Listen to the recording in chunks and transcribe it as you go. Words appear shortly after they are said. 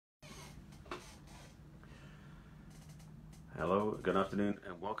Hello, good afternoon,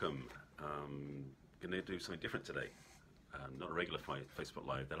 and welcome. Going to do something different today. Not a regular Facebook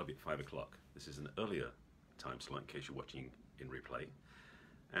Live, that'll be at 5 o'clock. This is an earlier time slot in case you're watching in replay.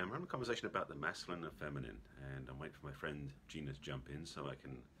 And we're having a conversation about the masculine and feminine, and I'm waiting for my friend Gina to jump in so I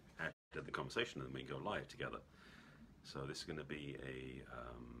can add to the conversation and we can go live together. So this is going to be a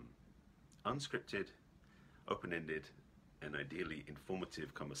unscripted, open-ended, and ideally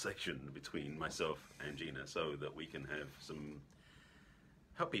informative conversation between myself and Gina so that we can have some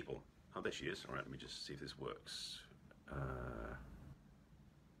help people. Oh, there she is. All right, let me just see if this works. Add,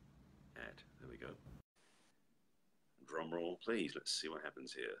 there we go. Drum roll, please. Let's see what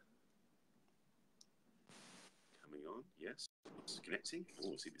happens here. Coming on, yes. It's connecting.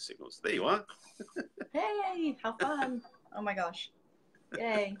 Oh, see the signals. There you are. Hey, how fun. Oh my gosh.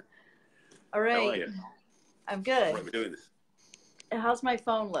 Yay. All right. How are you? I'm good. All right, we're doing this. How's my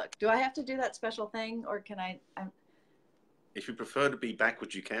phone look? Do I have to do that special thing or can I? If you prefer to be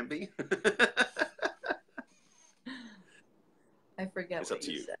backwards, you can be. I forget It's what up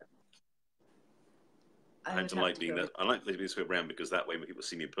to you. said. I like being that. I like being this way around because that way when people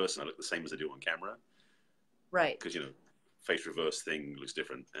see me in person, I look the same as I do on camera. Right. Because, you know, face reverse thing looks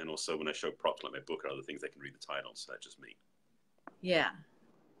different. And also when I show props like my book or other things, they can read the title. So that's just me. Yeah.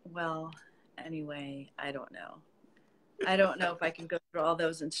 Well, anyway, I don't know. I don't know if I can go through all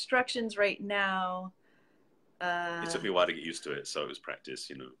those instructions right now. It took me a while to get used to it. So it was practice,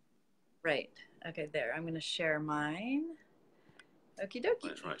 you know. Right. Okay, there. I'm going to share mine. Okie dokie.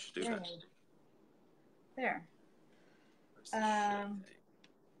 That's right. I should do that. There. Okay.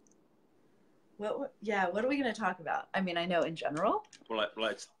 What are we going to talk about? I mean, I know in general. Well,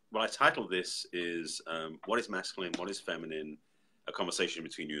 I titled this is What is Masculine, What is Feminine, a conversation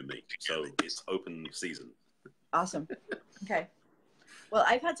between you and me. So it's open season. Awesome. Okay. Well,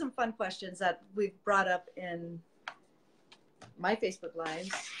 I've had some fun questions that we've brought up in my Facebook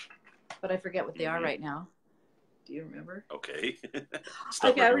Lives, but I forget what they are right now. Do you remember? Okay.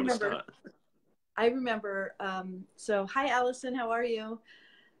 Okay, I remember. I remember. So, hi, Allison. How are you?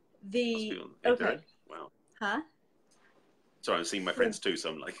 Okay. Wow. Huh? Sorry, I'm seeing my friends too,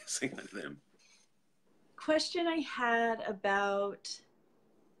 so I'm like saying that to them. Question I had about,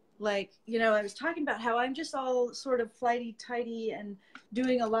 like, you know, I was talking about how I'm just all sort of flighty-tighty and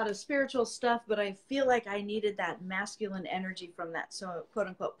doing a lot of spiritual stuff, but I feel like I needed that masculine energy from that, so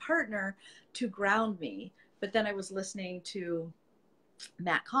quote-unquote partner to ground me. But then I was listening to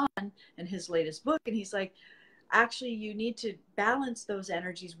Matt Kahn and his latest book, and he's like, actually, you need to balance those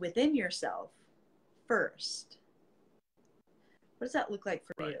energies within yourself first. What does that look like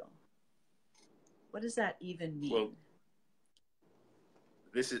for you? What does that even mean? Well,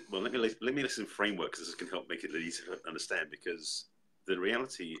 let me listen framework because this can help make it easier to understand, because the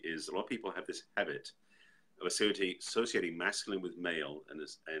reality is a lot of people have this habit of associating masculine with male and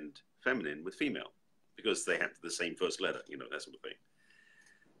feminine with female because they have the same first letter, you know, that sort of thing.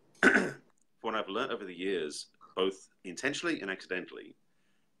 What I've learned over the years, both intentionally and accidentally,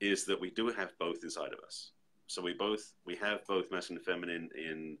 is that we do have both inside of us. So we have both masculine and feminine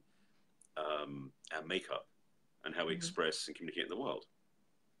in our makeup and how we express and communicate in the world.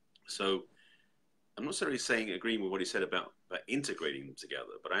 So I'm not necessarily agreeing with what he said about integrating them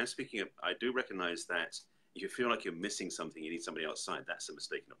together, but I do recognize that if you feel like you're missing something, you need somebody outside, that's a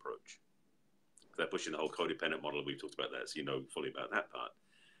mistaken approach. They're pushing the whole codependent model. We've talked about that, so you know fully about that part.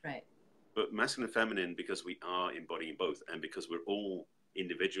 Right. But masculine and feminine, because we are embodying both, and because we're all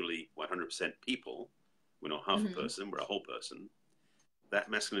individually 100% people, we're not half a person, we're a whole person, that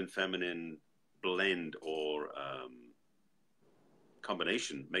masculine and feminine blend or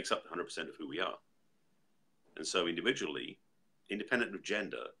combination makes up 100% of who we are. And so individually, independent of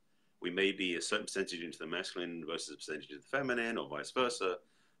gender, we may be a certain percentage into the masculine versus a percentage into the feminine, or vice versa.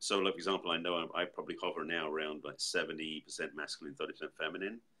 So, like, for example, I know I probably hover now around like 70% masculine, 30%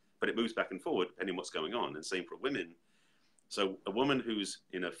 feminine, but it moves back and forward depending on what's going on. And same for women. So a woman who's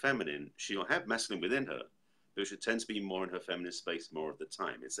in her feminine, she'll have masculine within her, but she tends to be more in her feminine space more of the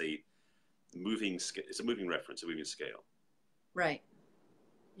time. It's a moving reference, a moving scale. Right.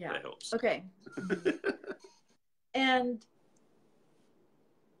 Yeah. That helps. Okay. And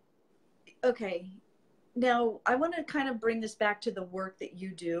okay, now I want to kind of bring this back to the work that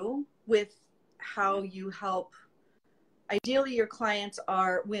you do with how you help. Ideally, your clients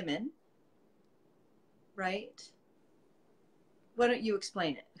are women, right? Why don't you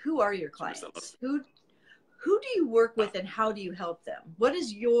explain it? Who are your clients? Who do you work with, and how do you help them? What are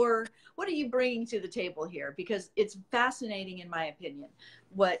you bringing to the table here? Because it's fascinating, in my opinion,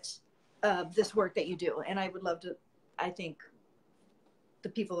 what this work that you do. And I would love to, I think the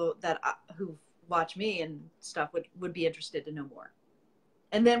people that who've watch me and stuff would be interested to know more.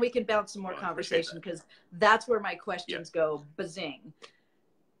 And then we can bounce some more Well, I appreciate conversation, that. because that's where my Yeah. questions go bazing.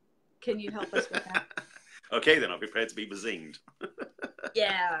 Can you help us with that? Okay, then I'll be prepared to be bazinged.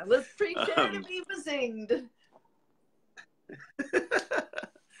 Yeah, let's prepare to be bazinged.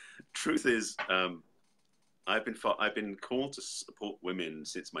 Truth is, I've been called to support women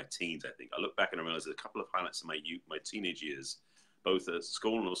since my teens. I think I look back and I realize there's a couple of highlights in my teenage years, both at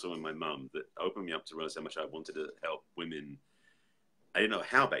school and also with my mum, that opened me up to realize how much I wanted to help women. I didn't know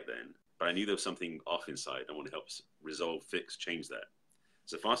how back then, but I knew there was something off inside. I want to help resolve, fix, change that.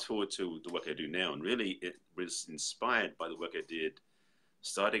 So fast forward to the work I do now, and really it was inspired by the work I did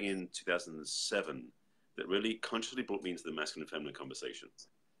starting in 2007 that really consciously brought me into the masculine and feminine conversation.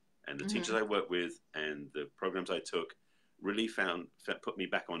 And the teachers I worked with and the programs I took really put me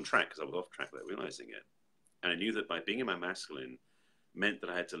back on track, because I was off track without realizing it. And I knew that by being in my masculine meant that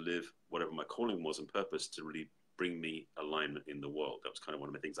I had to live whatever my calling was and purpose to really bring me alignment in the world. That was kind of one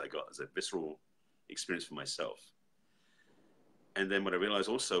of the things I got as a visceral experience for myself. And then what I realized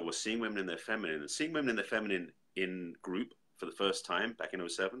also was seeing women in their feminine, and seeing women in their feminine in group for the first time back in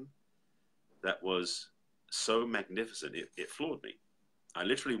 07, that was so magnificent. It floored me. I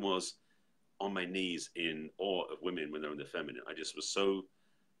literally was on my knees in awe of women when they're in their feminine. I just was so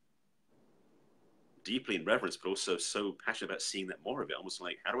deeply in reverence, but also so passionate about seeing that more of it. Almost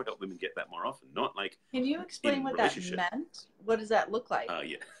like, how do I help women get that more often? Not like, can you explain what that meant? What does that look like?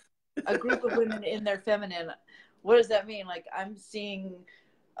 Yeah. A group of women in their feminine. What does that mean? Like, I'm seeing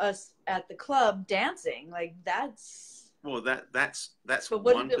us at the club dancing. Like, that's. Well, that's But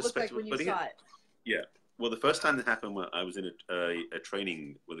what one did it look perspective. like when you saw it? Yeah. Well, the first time that happened, when I was in a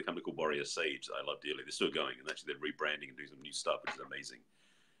training with a company called Warrior Sage that I love dearly. They're still going, and actually they're rebranding and doing some new stuff, which is amazing.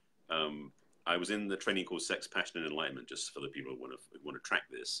 I was in the training called Sex, Passion, and Enlightenment, just for the people who want to track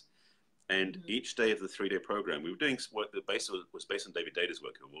this. And each day of the 3-day program, we were doing work that was based on David Data's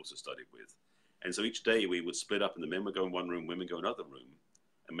work, who I've also studied with. And so each day we would split up, and the men would go in one room, women go in another room.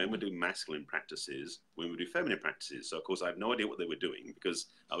 And men would do masculine practices, women would do feminine practices. So, of course, I had no idea what they were doing because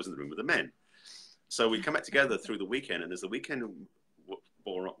I was in the room with the men. So we come back together through the weekend, and as the weekend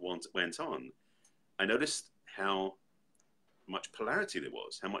went on, I noticed how much polarity there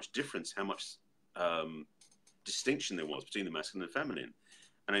was, how much difference, how much distinction there was between the masculine and feminine.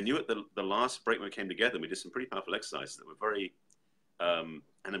 And I knew at the last break when we came together, we did some pretty powerful exercises that were very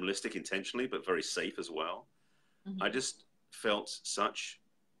animalistic intentionally, but very safe as well. I just felt such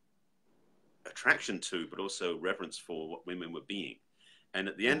attraction to, but also reverence for what women were being. And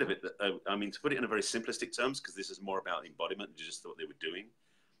at the end of it, I mean, to put it in a very simplistic terms, because this is more about embodiment than just what they were doing,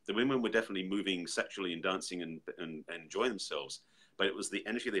 the women were definitely moving sexually and dancing and enjoying themselves, but it was the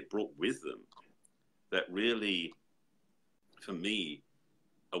energy they brought with them that really, for me,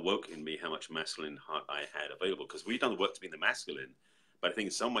 awoke in me how much masculine heart I had available. Because we'd done the work to be in the masculine, but I think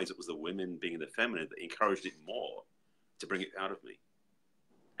in some ways it was the women being in the feminine that encouraged it more to bring it out of me.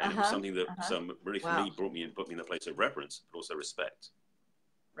 And it was something that really, for me, put me in a place of reverence, but also respect.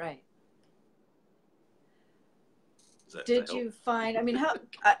 Right. Did you find, I mean, how,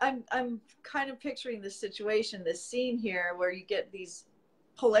 I'm kind of picturing this situation, this scene here where you get these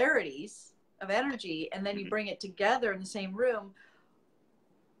polarities of energy and then you bring it together in the same room.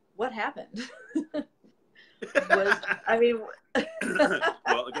 What happened? Well,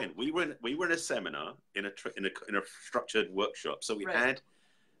 again, we were in a seminar in a structured workshop. So we had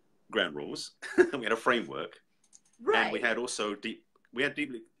ground rules, we had a framework, and we had also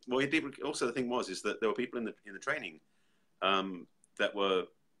also the thing was that there were people in the training that were,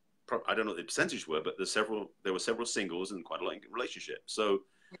 I don't know what the percentage were, but there were several singles and quite a lot in relationship. So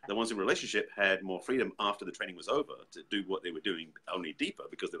the ones in relationship had more freedom after the training was over to do what they were doing, only deeper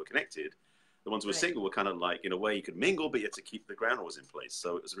because they were connected. The ones who were single were kind of like, in a way, you could mingle, but you had to keep the ground rules in place.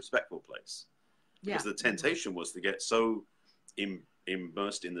 So it was a respectful place. Because the temptation was to get so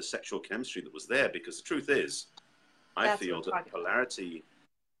immersed in the sexual chemistry that was there. Because the truth is, I feel that polarity,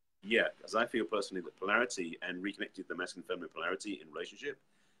 as I feel personally that polarity and reconnecting the masculine and feminine polarity in relationship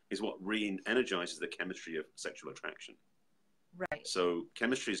is what re-energizes the chemistry of sexual attraction. Right. So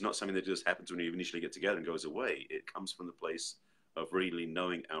chemistry is not something that just happens when you initially get together and goes away. It comes from the place of really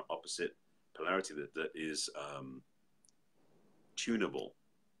knowing our opposite polarity that is tunable,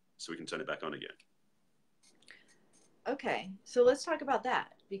 so we can turn it back on again. Okay, so let's talk about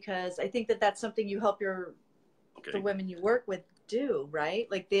that, because I think that that's something you help the women you work with do, right?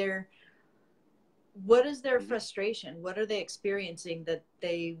 Like what is their frustration? What are they experiencing that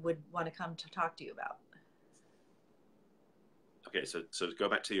they would want to come to talk to you about? Okay, so to go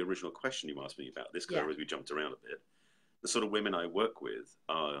back to the original question you asked me about this, because we jumped around a bit. The sort of women I work with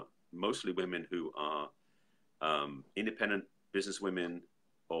are mostly women who are independent business women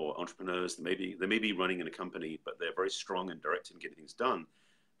or entrepreneurs. They may be running in a company, but they're very strong and direct in getting things done.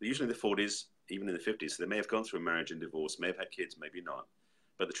 They're usually in the 40s, even in the 50s. So they may have gone through a marriage and divorce, may have had kids, maybe not.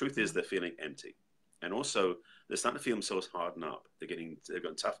 But the truth is they're feeling empty. And also, they're starting to feel themselves harden up. They've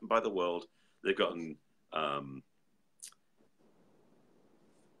gotten toughened by the world. They've gotten,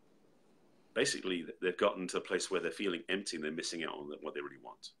 basically, they've gotten to a place where they're feeling empty and they're missing out on what they really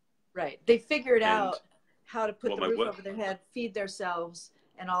want. Right. They figured And out how to put the roof over their head, feed themselves,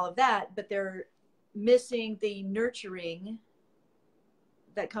 and all of that, but they're missing the nurturing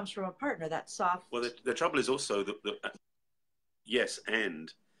that comes from a partner, that soft. Well, the trouble is also yes,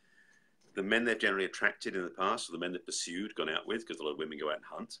 and the men they've generally attracted in the past, or the men they've pursued, gone out with, because a lot of women go out and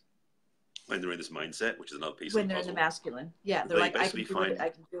hunt when they're in this mindset, which is another piece of the puzzle. When they're in the masculine. Yeah, they're like, I can do it, I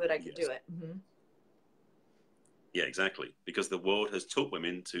can do it, I can do it. Mm-hmm. Yeah, exactly. Because the world has taught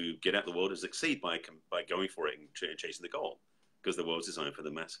women to get out the world and succeed by going for it and chasing the goal. Because the world's designed for the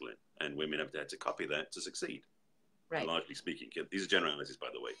masculine, and women have had to copy that to succeed. Right. Largely speaking, these are generalities, by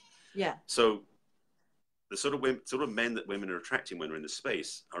the way. Yeah. So the sort of men that women are attracting when they're in this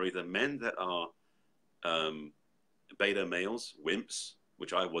space are either men that are beta males, wimps,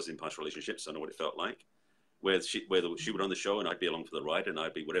 which I was in past relationships, so I know what it felt like, where she would on the show and I'd be along for the ride and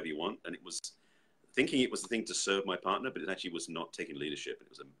I'd be whatever you want, and it was thinking it was the thing to serve my partner, but it actually was not taking leadership. It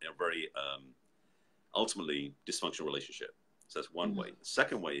was a very ultimately dysfunctional relationship. So that's one way. The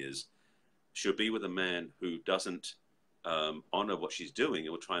second way is she'll be with a man who doesn't honor what she's doing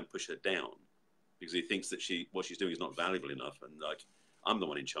and will try and push her down because he thinks that what she's doing is not valuable enough, and like, I'm the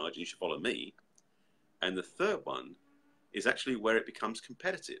one in charge and you should follow me. And the third one is actually where it becomes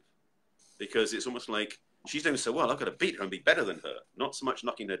competitive, because it's almost like she's doing so well, I've got to beat her and be better than her. Not so much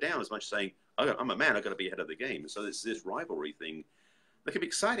knocking her down as much saying, I'm a man, I've got to be ahead of the game. So it's this rivalry thing that can be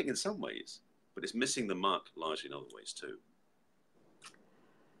exciting in some ways, but it's missing the mark largely in other ways too.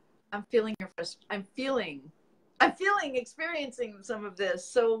 I'm feeling experiencing some of this.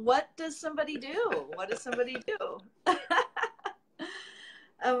 So what does somebody do? What does somebody do?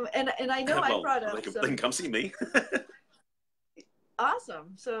 And I know well, I brought up they can come see me.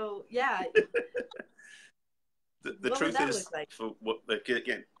 Awesome. So yeah. the truth is, like? For what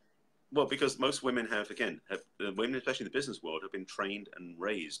again, well, because most women women, especially in the business world, have been trained and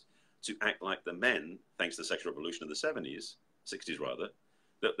raised to act like the men, thanks to the sexual revolution of the 60s rather,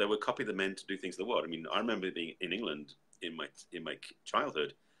 that they would copy the men to do things in the world. I mean, I remember being in England in my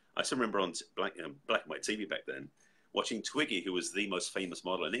childhood. I still remember on black and white TV back then, watching Twiggy, who was the most famous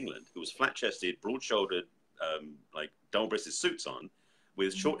model in England, who was flat-chested, broad-shouldered, like double-breasted suits on,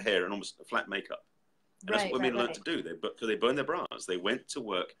 with short hair and almost flat makeup. And that's what women learned to do. They burned their bras. They went to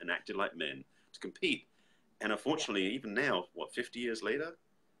work and acted like men to compete. And unfortunately, even now, 50 years later,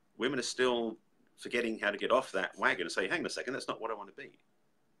 women are still forgetting how to get off that wagon and say, hang on a second, that's not what I want to be.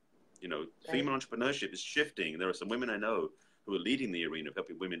 You know, female entrepreneurship is shifting. There are some women I know who are leading the arena of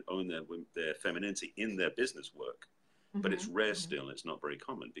helping women own their femininity in their business work. But it's rare still. It's not very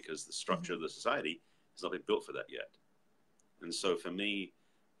common because the structure of the society has not been built for that yet. And so for me,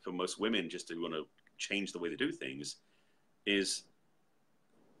 for most women, just to want to change the way they do things, there's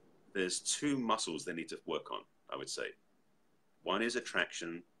two muscles they need to work on, I would say. One is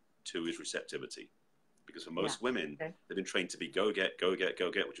attraction, two is receptivity. Because for most women, they've been trained to be go get,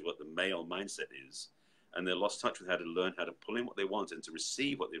 which is what the male mindset is. And they're lost touch with how to learn how to pull in what they want and to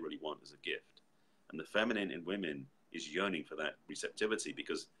receive what they really want as a gift. And the feminine in women is yearning for that receptivity,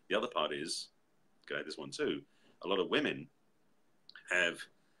 because the other part is, okay, this one too, a lot of women have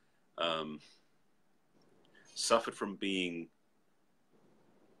suffered from being,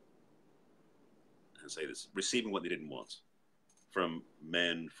 receiving what they didn't want from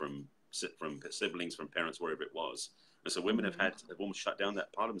men, from siblings, from parents, wherever it was. And so women have almost shut down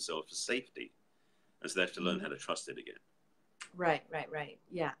that part of themselves for safety. And so they have to learn how to trust it again. Right.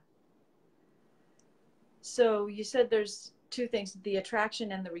 Yeah. So you said there's two things, the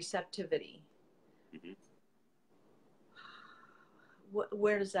attraction and the receptivity. What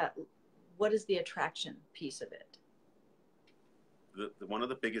is the attraction piece of it? One of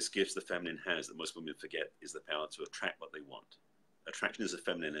the biggest gifts the feminine has that most women forget is the power to attract what they want. Attraction is a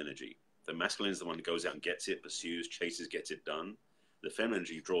feminine energy. The masculine is the one who goes out and gets it, pursues, chases, gets it done. The feminine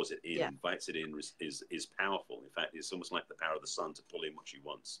energy draws it in, invites it in, is powerful. In fact, it's almost like the power of the sun to pull in what she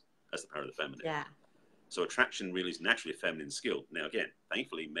wants. That's the power of the feminine. Yeah. So attraction really is naturally a feminine skill. Now, again,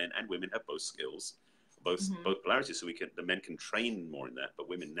 thankfully, men and women have both skills, both polarities, so the men can train more in that, but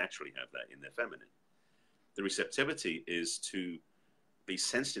women naturally have that in their feminine. The receptivity is to be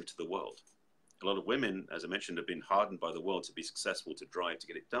sensitive to the world. a lot of women, as I mentioned, have been hardened by the world to be successful, to drive, to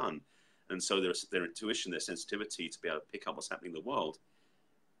get it done. And so their intuition, their sensitivity to be able to pick up what's happening in the world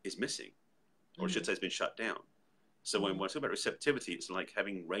is missing, or I should say it's been shut down. So when I talk about receptivity, it's like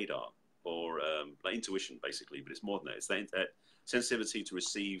having radar or like intuition, basically, but it's more than that. It's that sensitivity to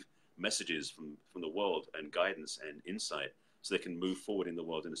receive messages from the world and guidance and insight so they can move forward in the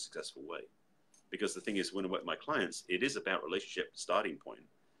world in a successful way. Because the thing is, when I work with my clients, it is about relationship starting point.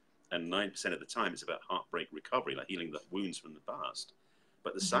 And 9% of the time, it's about heartbreak recovery, like healing the wounds from the past.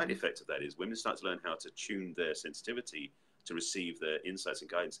 But the side effect of that is women start to learn how to tune their sensitivity to receive their insights and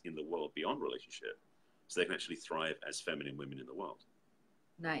guidance in the world beyond relationship, so they can actually thrive as feminine women in the world.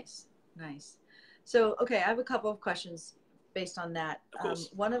 Nice, nice. So, okay, I have a couple of questions based on that. Of course.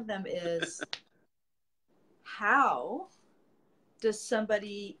 One of them is, how does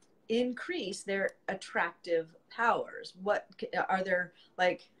somebody increase their attractive powers? What are there,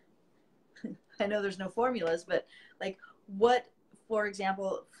 like, I know there's no formulas, but like what, for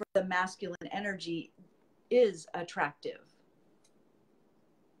example, for the masculine energy is attractive?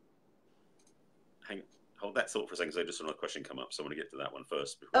 Hold that thought for a second, because I just saw another question come up, so I want to get to that one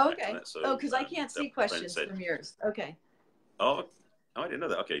first. Oh, okay. So, because I can't see questions from yours. Okay. Oh, I didn't know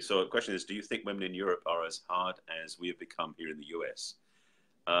that. Okay, so the question is, do you think women in Europe are as hard as we have become here in the US?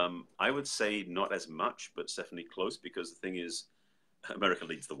 I would say not as much, but it's definitely close, because the thing is, America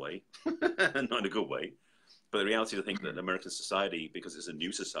leads the way, not in a good way. But the reality is, I think that American society, because it's a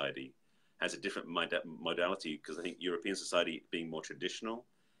new society, has a different modality, because I think European society, being more traditional,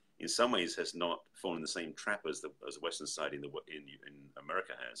 in some ways has not fallen in the same trap as the Western society in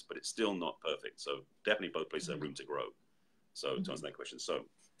America has, but it's still not perfect. So definitely both places have room to grow. So to answer that question. So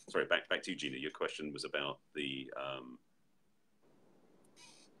sorry, back to you, Gina. Your question was about the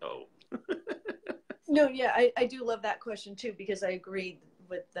No, yeah, I do love that question too, because I agree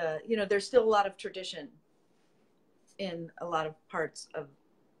with the, there's still a lot of tradition in a lot of parts of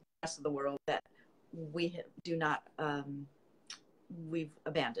the rest of the world that we do not, we've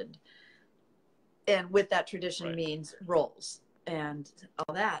abandoned. And with that tradition means roles and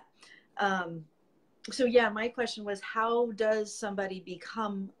all that. So yeah, my question was, how does somebody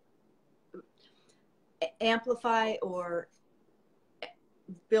amplify or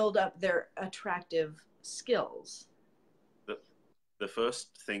build up their attractive skills? The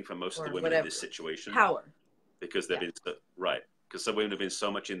first thing for most of the women in this situation, power, because they've been because some women have been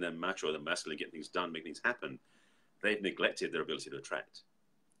so much in their macho, the masculine, getting things done, make things happen, they've neglected their ability to attract.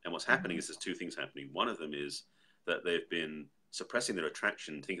 And what's happening is there's two things happening. One of them is that they've been suppressing their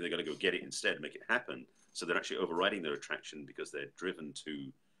attraction, thinking they're going to go get it instead, make it happen. So they're actually overriding their attraction because they're driven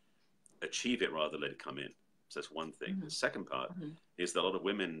to achieve it rather than let it come in. So that's one thing. The second part is that a lot of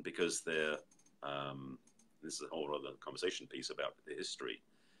women, because they're, this is a whole other conversation piece about the history,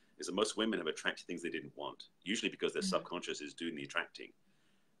 is that most women have attracted things they didn't want, usually because their subconscious is doing the attracting.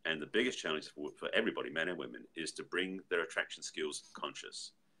 And the biggest challenge for everybody, men and women, is to bring their attraction skills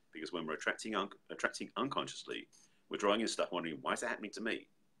conscious. Because when we're attracting unconsciously, we're drawing in stuff wondering, why is that happening to me?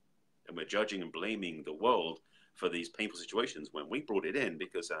 And we're judging and blaming the world for these painful situations when we brought it in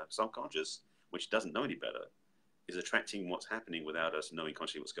because our subconscious, which doesn't know any better, is attracting what's happening without us knowing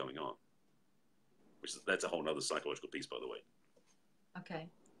consciously what's going on. That's a whole other psychological piece, by the way. Okay.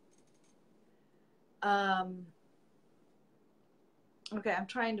 Okay, I'm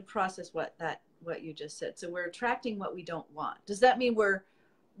trying to process what you just said. So we're attracting what we don't want. Does that mean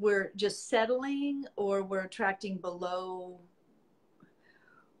we're just settling, or we're attracting below? What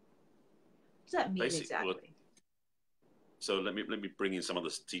does that mean exactly? So let me bring in some of the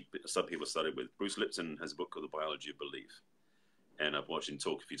some people I studied with. Bruce Lipton has a book called The Biology of Belief, and I've watched him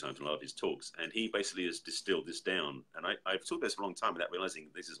talk a few times in a lot of his talks. And he basically has distilled this down. And I've talked this for a long time without realizing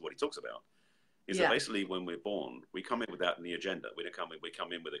this is what he talks about. Is that basically when we're born, we come in without any agenda. We come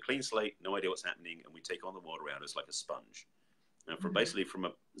in with a clean slate, no idea what's happening, and we take on the world around us like a sponge. And basically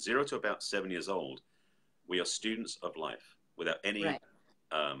from 0 to about 7 years old, we are students of life without any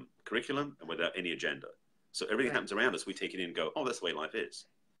curriculum and without any agenda. So everything happens around us, we take it in and go, oh, that's the way life is.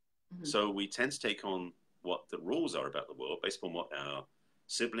 So we tend to take on what the rules are about the world based upon what our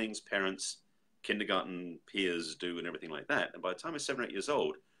siblings, parents, kindergarten peers do and everything like that. And by the time we're 7 or 8 years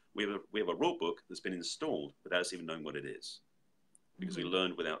old, we have a rule book that's been installed without us even knowing what it is, because we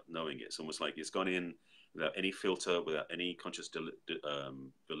learned without knowing it. It's almost like it's gone in without any filter, without any conscious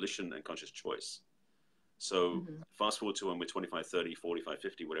volition and conscious choice. So fast forward to when we're 25, 30, 45,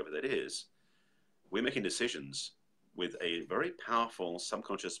 50, whatever that is, we're making decisions with a very powerful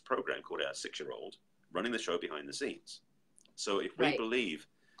subconscious program called our 6-year-old running the show behind the scenes. So if we believe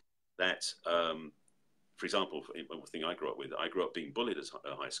that, for example, one thing I grew up with, I grew up being bullied at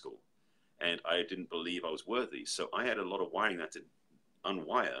high school. and I didn't believe I was worthy. So I had a lot of wiring that to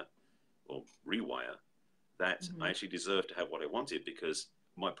unwire or rewire that I actually deserved to have what I wanted, because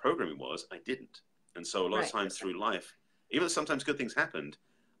my programming was I didn't. And so a lot of times through life, even though sometimes good things happened,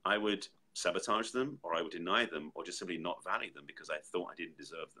 I would sabotage them, or I would deny them, or just simply not value them because I thought I didn't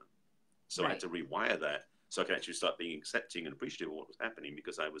deserve them. So I had to rewire that so I could actually start being accepting and appreciative of what was happening,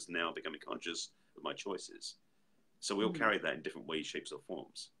 because I was now becoming conscious of my choices. So we all carry that in different ways, shapes, or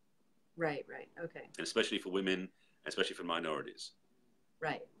forms. Right. Okay. And especially for women, especially for minorities.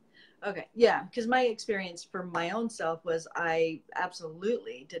 Right. Okay. Yeah. Because my experience for my own self was I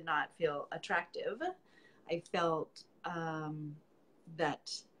absolutely did not feel attractive. I felt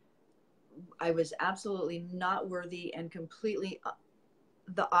that I was absolutely not worthy and completely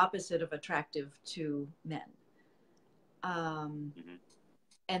the opposite of attractive to men.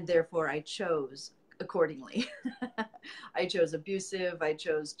 And therefore I chose accordingly. I chose abusive, I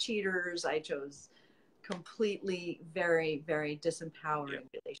chose cheaters, I chose completely very, very disempowering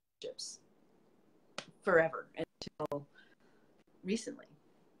relationships forever until recently,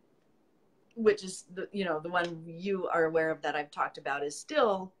 which is the, you know, the one you are aware of that I've talked about is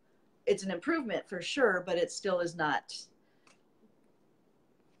still, it's an improvement for sure, but it still is not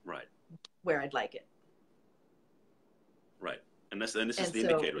where I'd like it. Right. And this is the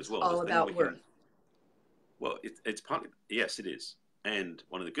indicator as well. All about worth. Well, it's partly, yes, it is. And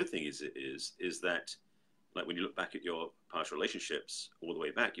one of the good things is that, like, when you look back at your past relationships all the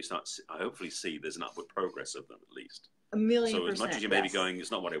way back, you start, I hopefully see there's an upward progress of them at least. 1,000,000%. So as much as you may be going, it's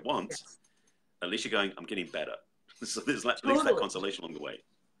not what I want, at least you're going, I'm getting better. So there's at least that consolation along the way.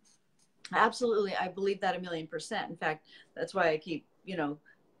 Absolutely. I believe that 1,000,000%. In fact, that's why I keep, you know,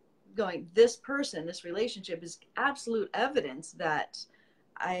 going, this person, this relationship is absolute evidence that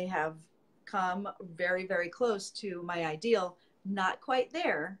I have come very, very close to my ideal, not quite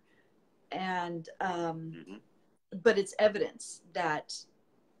there. And, but it's evidence that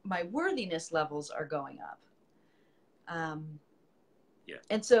my worthiness levels are going up.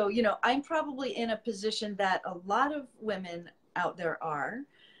 And so, you know, I'm probably in a position that a lot of women out there are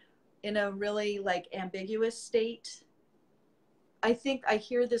in a really like ambiguous state. I think I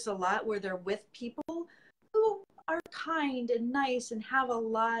hear this a lot where they're with people who are kind and nice and have a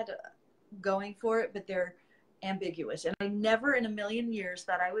lot going for it, but they're ambiguous. And I never in a million years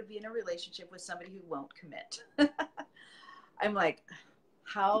thought I would be in a relationship with somebody who won't commit. I'm like,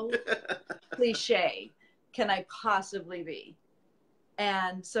 how cliche can I possibly be?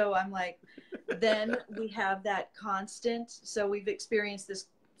 And so I'm like, then we have that constant. So we've experienced this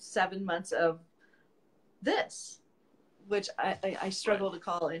 7 months of this, which I struggle to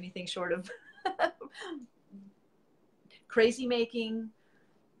call anything short of crazy making,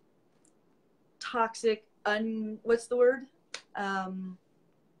 toxic, what's the word?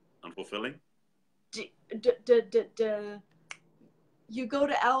 Unfulfilling? You go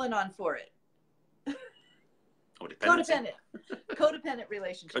to Al-Anon for it. Codependent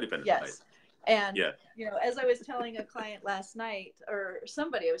relationship. Codependent, yes. Right. And, you know, as I was telling a client last night, or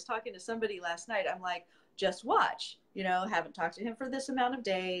somebody, I was talking to somebody last night, I'm like, just watch, you know, haven't talked to him for this amount of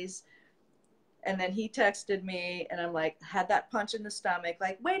days. And then he texted me and I'm like, had that punch in the stomach,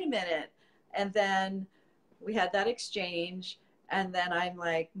 like, wait a minute. And then we had that exchange. And then I'm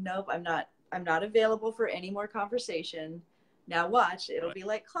like, nope, I'm not available for any more conversation. Now watch, it'll be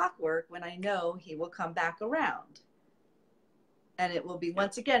like clockwork when I know he will come back around. And it will be,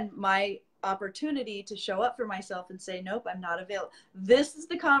 once again, my opportunity to show up for myself and say, nope, I'm not available. This is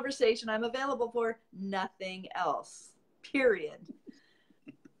the conversation I'm available for, nothing else, period.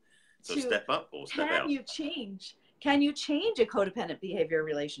 So step up or step out. Can you change a codependent behavior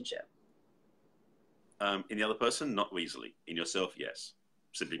relationship? In the other person, not easily. In yourself, yes.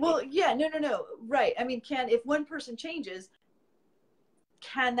 Simply well, put. Yeah, no. Right. I mean, if one person changes,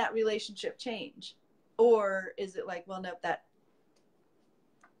 can that relationship change? Or is it like, well, nope,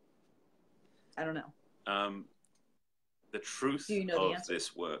 I don't know. The truth of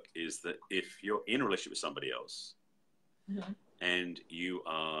this work is that if you're in a relationship with somebody else and you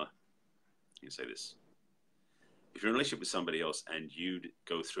are, if you're in a relationship with somebody else and you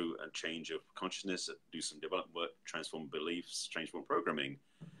go through a change of consciousness, do some development work, transform beliefs, transform programming,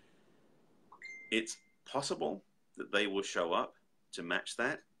 it's possible that they will show up to match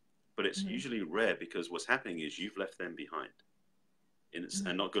that, but it's usually rare, because what's happening is you've left them behind.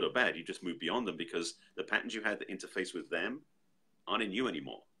 And not good or bad, you just move beyond them, because the patterns you had that interface with them aren't in you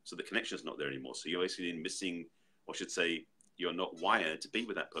anymore. So the connection's not there anymore. So you're basically missing, or I should say, you're not wired to be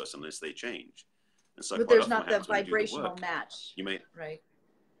with that person unless they change. And so but there's not the vibrational match. You may, right.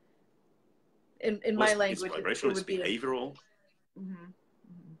 In my language, it's vibrational, it's behavioral.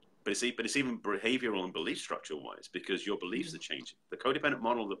 but it's even behavioral and belief structure wise, because your beliefs are changing. The codependent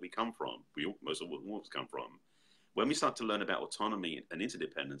model that we come from, most of us come from, when we start to learn about autonomy and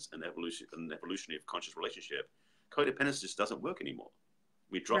interdependence and evolutionary of conscious relationship, codependence just doesn't work anymore.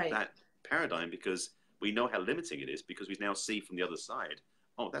 We drop that paradigm because we know how limiting it is, because we now see from the other side,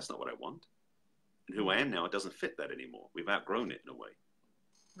 oh, that's not what I want. And who I am now, it doesn't fit that anymore. We've outgrown it in a way.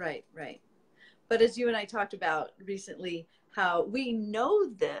 Right, right. But as you and I talked about recently, how we know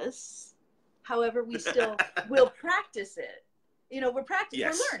this, however, we still will practice it. You know, we're practicing,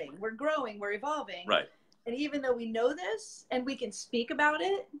 we're learning, we're growing, we're evolving. Right. And even though we know this and we can speak about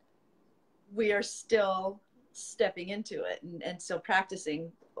it, we are still stepping into it and still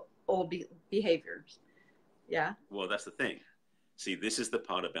practicing old behaviors. Yeah. Well, that's the thing. See, this is the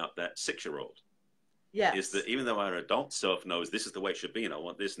part about that 6-year-old. Yes. Is that even though our adult self knows this is the way it should be and I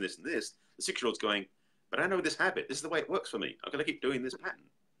want this and this and this, the 6-year-old's going, but I know this habit. This is the way it works for me. I'm going to keep doing this pattern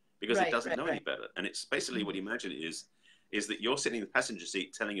because it doesn't know any better. And it's basically what you imagine is that you're sitting in the passenger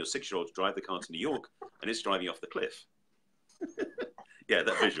seat telling your 6-year-old to drive the car to New York and it's driving off the cliff. Yeah,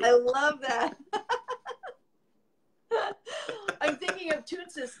 that visual. I love that. I'm thinking of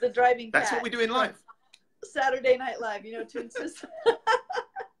Toonsis, the driving cat. That's what we do in life. Saturday Night Live, you know, Toonsis.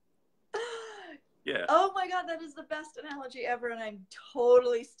 Yeah. Oh my God, that is the best analogy ever, and I'm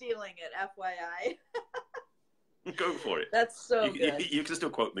totally stealing it, FYI. Go for it. That's so good. You can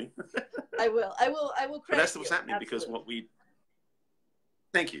still quote me. I will credit But that's what's happening. Absolutely. Because what we...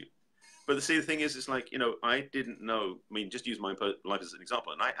 Thank you. But the thing is, it's like, you know, I didn't know, I mean, just use my life as an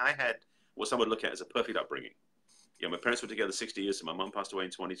example. And I had what some would look at as a perfect upbringing. You know, my parents were together 60 years, so my mum passed away in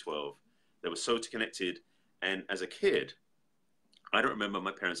 2012. They were so connected. And as a kid, I don't remember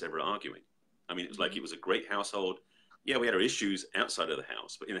my parents ever arguing. I mean, it was like it was a great household. Yeah, we had our issues outside of the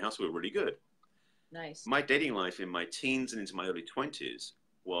house, but in the house we were really good. Nice. My dating life in my teens and into my early 20s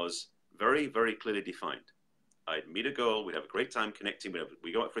was very, very clearly defined. I'd meet a girl, we'd have a great time connecting,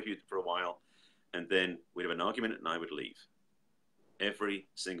 we'd go out for a while, and then we'd have an argument and I would leave. Every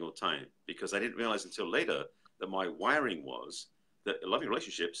single time. Because I didn't realize until later that my wiring was that in loving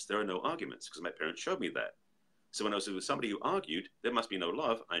relationships, there are no arguments, because my parents showed me that. So when I was with somebody who argued, there must be no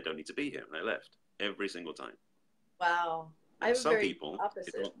love, I don't need to be here. And I left every single time. Wow. I have some very people,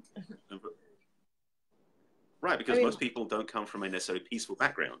 opposite. Right, because most people don't come from a necessarily peaceful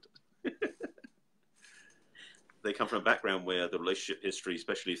background. They come from a background where the relationship history,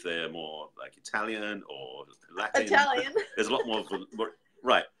 especially if they're more like Italian or Latin, there's a lot more,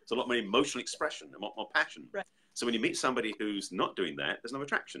 right, it's a lot more emotional expression, a lot more passion. Right. So when you meet somebody who's not doing that, there's no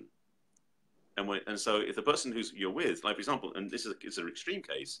attraction. And so if the person you're with, like for example, and this is an extreme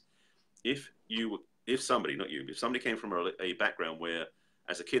case, if somebody, not you, if somebody came from a background where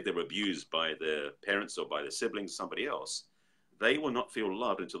as a kid they were abused by their parents or by their siblings or somebody else, they will not feel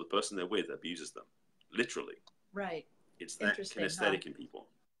loved until the person they're with abuses them, literally. Right. It's that kinesthetic in people,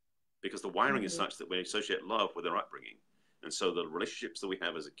 because the wiring is such that we associate love with our upbringing. And so the relationships that we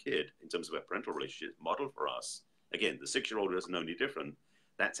have as a kid, in terms of our parental relationship, model for us, again, the 6-year-old doesn't know any different.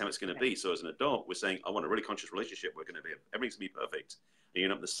 That's how it's going to be. So as an adult, we're saying, I want a really conscious relationship. We're going to be, everything's going to be perfect. And you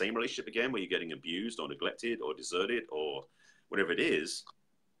end up in the same relationship again, where you're getting abused or neglected or deserted or whatever it is,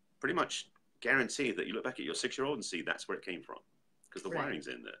 pretty much guaranteed that you look back at your 6-year-old and see that's where it came from, because the wiring's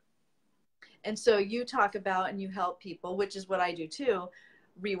in there. And so you talk about and you help people, which is what I do too,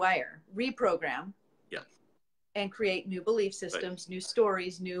 rewire, reprogram, and create new belief systems, new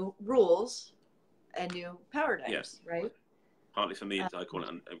stories, new rules, and new paradigms, right? Partly for me, I call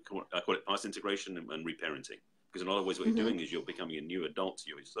it past integration and reparenting, because in a lot of ways what you're doing is you're becoming a new adult to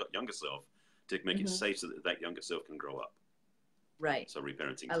your younger self to make it safe so that that younger self can grow up. Right. So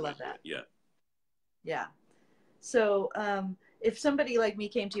reparenting. I love that. Yeah. Yeah. So if somebody like me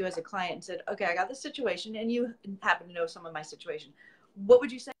came to you as a client and said, okay, I got this situation, and you happen to know some of my situation, what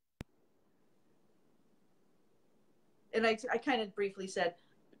would you say? And I kind of briefly said,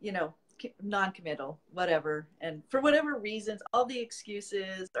 you know, non-committal, whatever. And for whatever reasons, all the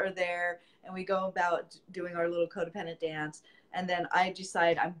excuses are there, and we go about doing our little codependent dance. And then I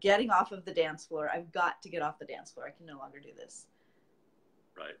decide I'm getting off of the dance floor. I've got to get off the dance floor. I can no longer do this.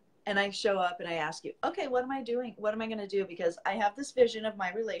 Right. And I show up and I ask you, okay, what am I doing? What am I going to do? Because I have this vision of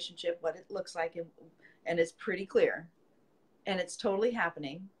my relationship, what it looks like, and it's pretty clear. And it's totally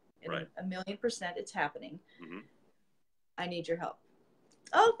happening. And 1,000,000% it's happening. I need your help.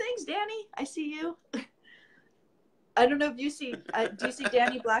 Oh, thanks, Danny. I see you. I don't know if you see, do you see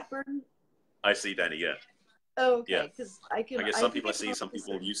Danny Blackburn? I see Danny, yeah. Oh, okay. Because I guess some people I see, some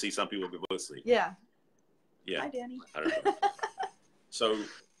people you see, some people we both see. Yeah. Yeah. Hi, Danny. I don't know. So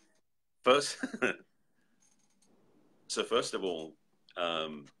first of all,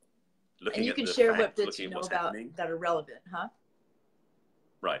 And looking you at can the share what facts, bits looking you at know what's about happening. that are relevant, huh?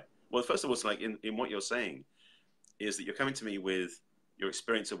 Right. Well, first of all, it's like in what you're saying is that you're coming to me with your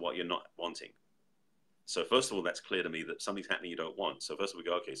experience of what you're not wanting. So first of all, that's clear to me that something's happening you don't want. So first of all, we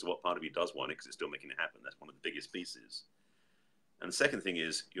go, okay, so what part of you does want it because it's still making it happen? That's one of the biggest pieces. And the second thing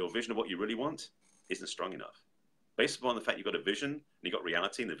is your vision of what you really want isn't strong enough. Based upon the fact you've got a vision and you've got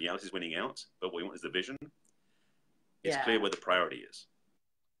reality and the reality is winning out, but what you want is the vision, it's clear where the priority is.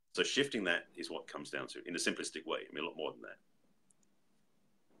 So shifting that is what comes down to in a simplistic way. I mean, a lot more than that.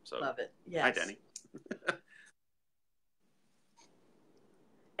 So, love it. Yes. Hi, Danny.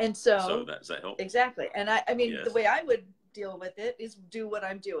 And so does that help? Exactly. And I mean, Yes. the way I would deal with it is do what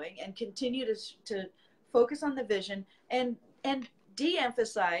I'm doing and continue to focus on the vision and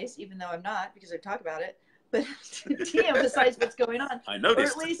de-emphasize, even though I'm not because I talk about it, but de-emphasize what's going on. I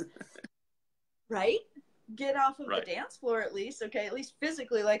noticed. Or at least, right? Get off of Right. the dance floor at least. Okay, at least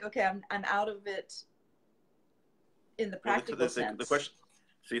physically, like, okay, I'm out of it in the practical sense. The question,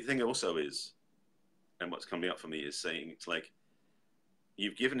 so the thing also is, and what's coming up for me is saying, it's like,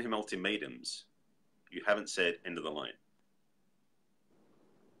 you've given him ultimatums. You haven't said end of the line.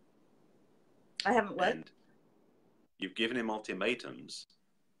 I haven't what? And you've given him ultimatums,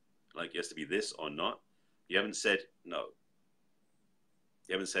 like he has to be this or not. You haven't said no.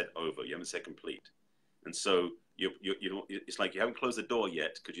 You haven't said over. You haven't said complete. And so it's like you haven't closed the door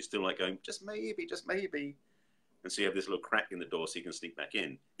yet because you're still like going, just maybe, just maybe. And so you have this little crack in the door so you can sneak back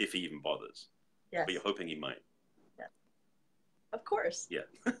in if he even bothers. Yes. But you're hoping he might. Yeah. Of course. Yeah.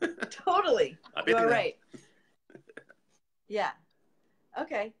 Totally. You are right. Yeah.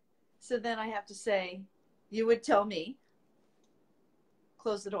 Okay. So then I have to say, you would tell me,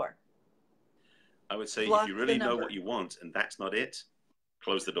 close the door. I would say Block if you really know what you want and that's not it,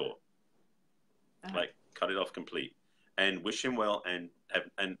 close the door. Like cut it off complete and wish him well. And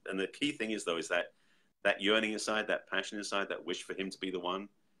the key thing is though, is that yearning inside, that passion inside, that wish for him to be the one,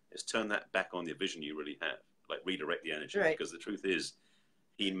 is turn that back on the vision you really have, like redirect the energy. Right. Because the truth is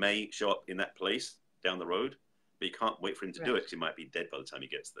he may show up in that place down the road, but you can't wait for him to do it because he might be dead by the time he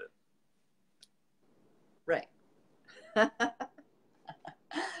gets there. Right.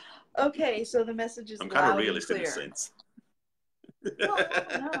 Okay, so the message is I'm kind loud of realist and in a clear. sense.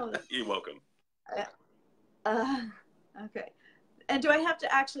 No. You're welcome. Okay. And do I have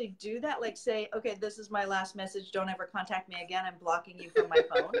to actually do that? Like say, okay, this is my last message. Don't ever contact me again. I'm blocking you from my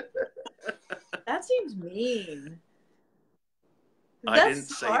phone. That seems mean. I didn't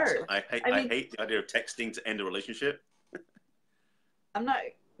say hard. I hate the idea of texting to end a relationship. I'm not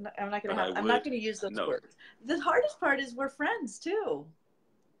going to use those words. The hardest part is we're friends too.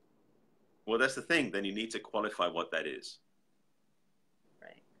 Well, that's the thing. Then you need to qualify what that is.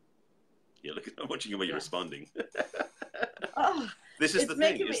 Right. Yeah, look, I'm watching you when you're responding. This is the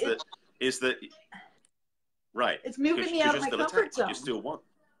thing. Is that right? It's moving me out of my comfort zone. You still want.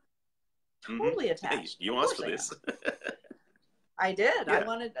 Totally attached. Hey, you asked for this. I did. Yeah. I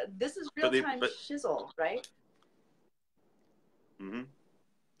wanted. This is real time shizzle, right? Mm-hmm.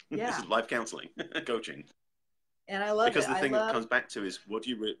 Yeah. This is life counseling, coaching. And I love it. Because the thing that comes back to is what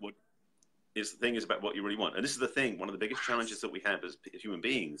is the thing is about what you really want. And this is the thing. One of the biggest challenges that we have as human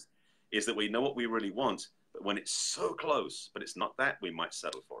beings is that we know what we really want, but when it's so close, but it's not that, we might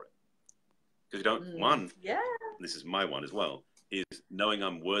settle for it. Because you don't, one, this is my one as well, is knowing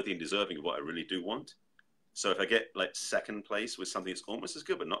I'm worthy and deserving of what I really do want. So if I get like second place with something that's almost as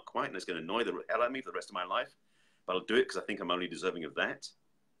good, but not quite, and it's going to annoy the hell out of me for the rest of my life, but I'll do it because I think I'm only deserving of that,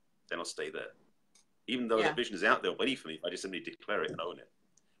 then I'll stay there. Even though the vision is out there waiting for me, I just simply declare it and own it.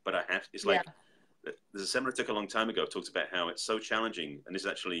 But I have, it's like, there's a seminar I took a long time ago, talks about how it's so challenging, and this is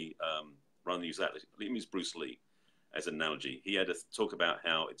actually, rather than use that, let me use Bruce Lee as an analogy. He had to talk about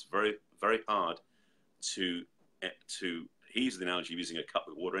how it's very, very hard to he used the analogy of using a cup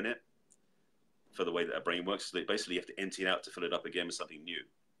with water in it for the way that our brain works. So basically, you have to empty it out to fill it up again with something new.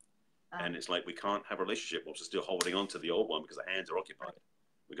 And it's like we can't have a relationship whilst we're still holding on to the old one because our hands are occupied.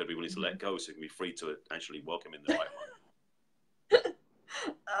 We've got to be willing to let go so we can be free to actually welcome in the right one.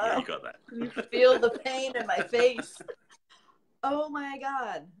 Yeah, you got that. You feel the pain in my face. Oh my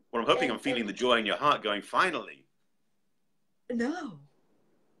God. Well, I'm hoping I'm feeling the joy in your heart going, finally. No,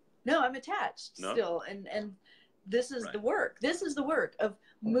 I'm attached still. And this is the work. This is the work of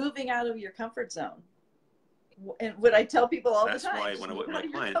moving out of your comfort zone. And what I tell people all the time. That's why when I work with my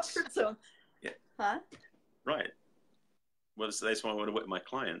clients. Comfort zone. Yeah. Huh? Right. Well, that's why when I work with my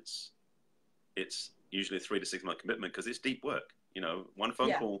clients, it's usually a 3 to 6 month commitment because it's deep work. You know, one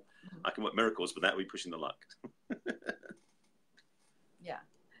phone call, I can work miracles, but that would be pushing the luck. Yeah.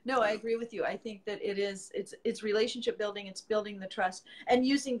 No, I agree with you. I think that it's relationship building, it's building the trust and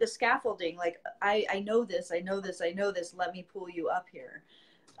using the scaffolding. Like, I know this, I know this, I know this, let me pull you up here.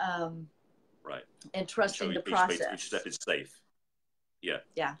 Right. And trusting So the process. each step is safe. Yeah.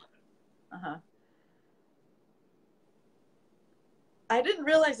 Yeah. Uh-huh. I didn't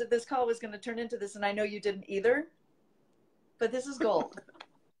realize that this call was going to turn into this, and I know you didn't either, but this is gold.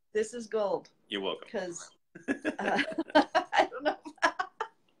 This is gold. You're welcome. Because I don't know.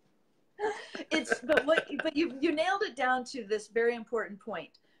 But you nailed it down to this very important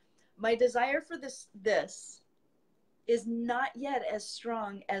point. My desire for this is not yet as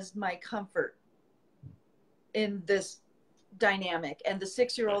strong as my comfort in this dynamic. And the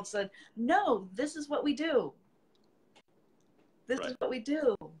 6-year-old said, no, this is what we do. This is what we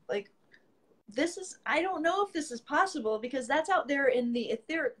do. Like, this is, I don't know if this is possible because that's out there in the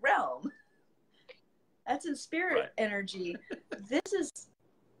etheric realm. That's in spirit energy. This is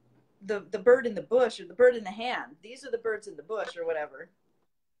the bird in the bush or the bird in the hand. These are the birds in the bush or whatever.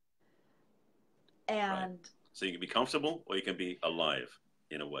 And so you can be comfortable or you can be alive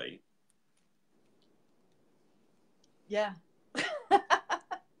in a way. Yeah.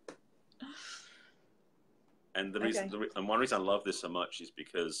 And and one reason I love this so much is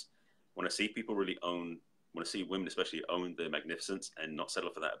because when I see people really when I see women especially own their magnificence and not settle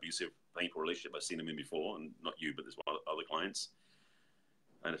for that abusive, painful relationship I've seen them in before, and not you, but there's other clients.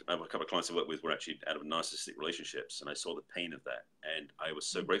 And I have a couple of clients I work with were actually out of narcissistic relationships, and I saw the pain of that. And I was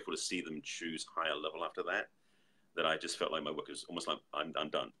so grateful to see them choose higher level after that, that I just felt like my work was almost like I'm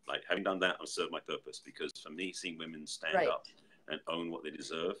done. Like, having done that, I've served my purpose. Because for me, seeing women stand up and own what they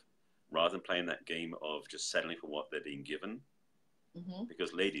deserve, rather than playing that game of just settling for what they're being given.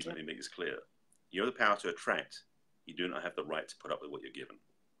 Because ladies, let me make this clear. You have the power to attract. You do not have the right to put up with what you're given.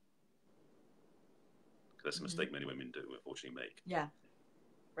 That's a mistake many women do, unfortunately, make. Yeah,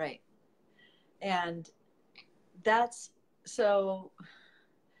 right. And that's so,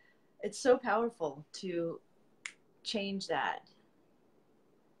 it's so powerful to change that.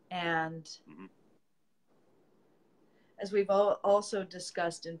 And as we've also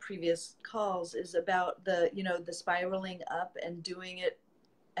discussed in previous calls, is about the spiraling up and doing it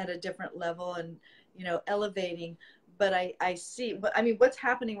at a different level and, elevating. But I see, I mean, what's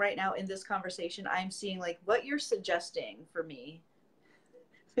happening right now in this conversation, I'm seeing like what you're suggesting for me,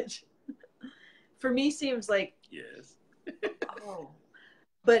 which for me seems like, yes.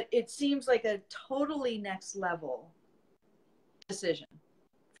 But it seems like a totally next level decision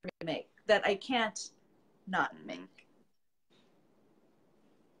for me to make that I can't not make.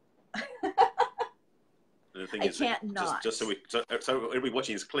 The thing I is, can't not. Just so everybody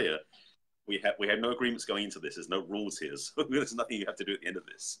watching is clear, we have no agreements going into this. There's no rules here, so there's nothing you have to do at the end of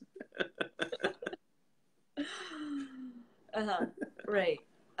this. Right.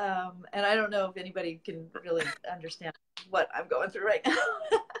 And I don't know if anybody can really understand what I'm going through right now.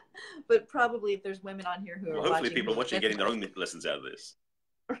 But probably if there's women on here who are watching. Hopefully people watching are getting their own lessons out of this.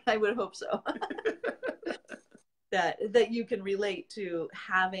 I would hope so. that you can relate to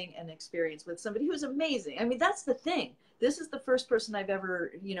having an experience with somebody who's amazing. I mean, that's the thing. This is the first person I've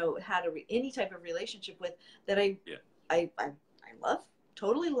ever, had any type of relationship with that I love,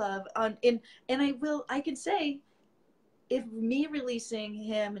 totally love. And I can say, if me releasing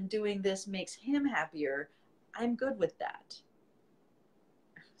him and doing this makes him happier, I'm good with that.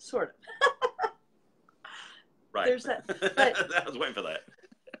 Sort of. Right. There's that. But I was waiting for that.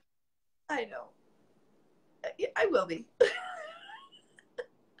 I know. I will be.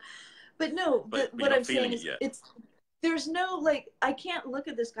 But no, what I'm saying is there's no, like, I can't look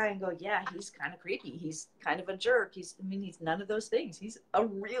at this guy and go, yeah, he's kind of creepy. He's kind of a jerk. He's none of those things. He's a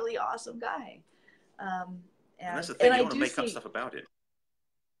really awesome guy. And that's the thing, you don't want to make up stuff about it.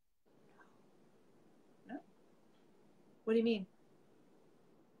 No. What do you mean?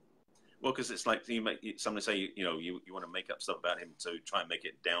 Well, because it's like somebody say, you want to make up stuff about him to try and make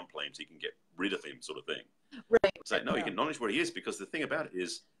it downplay him so you can get rid of him, sort of thing. Right. It's like, no, you can acknowledge where he is, because the thing about it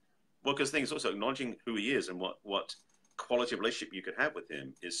is, well, because the thing is also acknowledging who he is and what quality of relationship you could have with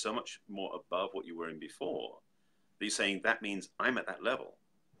him is so much more above what you were in before. That you're saying that means I'm at that level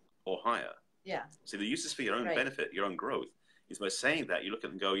or higher. Yeah. So the use this for your own benefit, your own growth. Is by saying that, you look at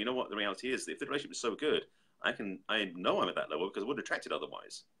it and go, you know what, the reality is, if the relationship is so good, I know I'm at that level because I wouldn't attract it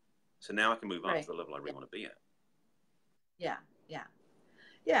otherwise. So now I can move up to the level I really want to be at. Yeah, yeah.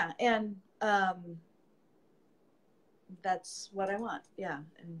 Yeah, and that's what I want. Yeah,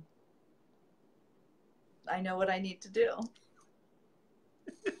 and I know what I need to do.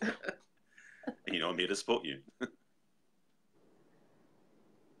 And I'm here to support you.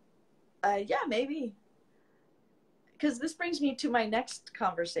 Yeah, maybe. because this brings me to my next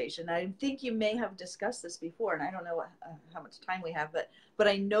conversation. I think you may have discussed this before, and I don't know how much time we have, but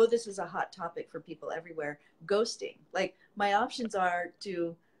I know this is a hot topic for people everywhere. Ghosting. Like, my options are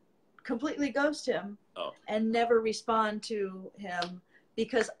to completely ghost him and never respond to him,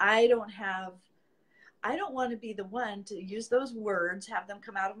 because I don't want to be the one to use those words, have them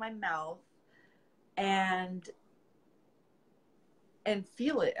come out of my mouth, and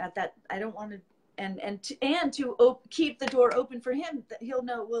feel it at that. I don't want to, and to keep the door open for him, that he'll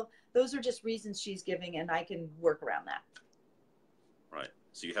know, well, those are just reasons she's giving, and I can work around that. Right.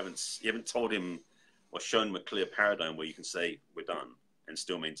 So you haven't told him or shown him a clear paradigm where you can say we're done and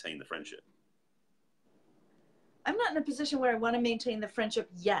still maintain the friendship. I'm not in a position where I want to maintain the friendship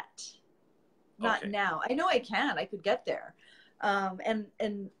yet. Not now. I know I could get there. And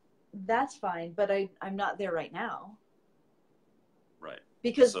that's fine, but I'm not there right now. Right.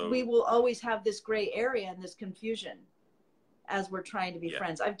 Because we will always have this gray area and this confusion as we're trying to be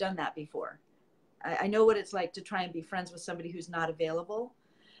friends. I've done that before. I know what it's like to try and be friends with somebody who's not available.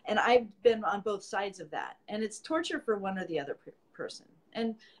 And I've been on both sides of that. And it's torture for one or the other person.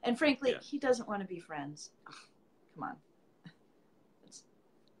 And frankly, he doesn't want to be friends. Ugh, come on.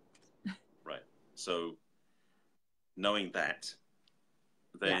 Right. So knowing that,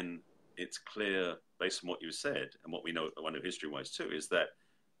 then it's clear, based on what you said and what we know history-wise too, is that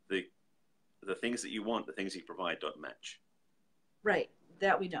the things that you want, the things you provide, don't match. Right.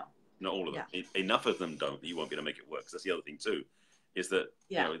 That we know. Not all of them. Enough of them don't. You won't be able to make it work. That's the other thing too, is that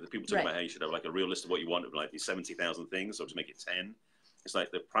you know, the people talk about how you should have like a real list of what you want, of like these 70,000 things, or to make it 10. It's like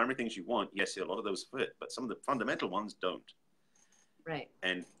the primary things you want. Yes, a lot of those fit, but some of the fundamental ones don't. Right.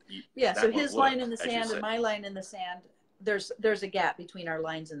 And so his line in the sand and my line in the sand, there's a gap between our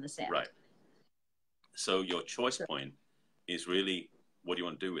lines in the sand. Right. So your choice point is really, what do you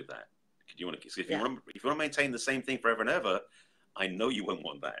want to do with that? Do you want to, if you want to maintain the same thing forever and ever, I know you won't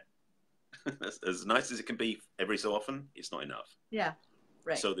want that. As nice as it can be every so often, it's not enough. Yeah.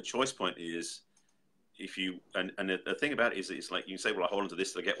 Right. So the choice point is, if you, and the thing about it is, it's like you can say, well, I hold on to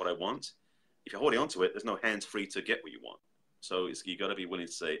this to get what I want. If you're holding on to it, there's no hands free to get what you want. So you got to be willing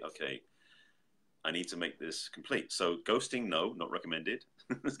to say, okay, I need to make this complete. So ghosting, no, not recommended.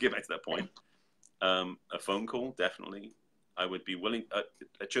 Let's get back to that point. A phone call, definitely. I would be willing.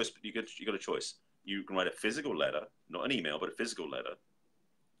 You got a choice. You can write a physical letter, not an email, but a physical letter,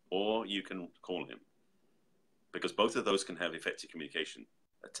 or you can call him, because both of those can have effective communication.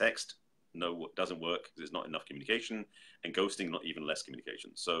 A text, no, doesn't work because there's not enough communication, and ghosting, not even less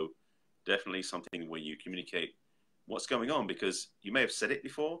communication. So definitely something where you communicate what's going on, because you may have said it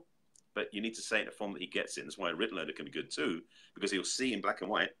before, but you need to say it in a form that he gets it. And that's why a written letter can be good too, because he'll see in black and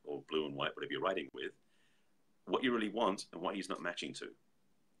white, or blue and white, whatever you're writing with, what you really want and what he's not matching to.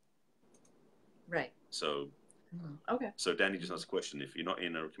 Right. So, So Danny just asked a question. If you're not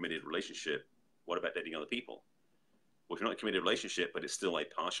in a committed relationship, what about dating other people? Well, if you're not in a committed relationship, but it's still a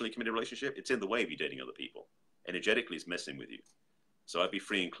partially committed relationship, it's in the way of you dating other people. Energetically, it's messing with you. So I'd be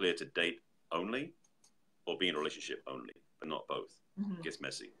free and clear to date only, or be in a relationship only, but not both. It gets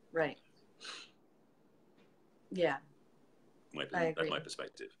messy. Right. Yeah. I agree. That's my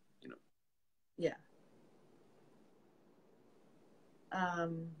perspective, you know. Yeah.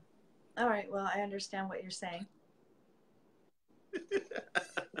 All right. Well, I understand what you're saying.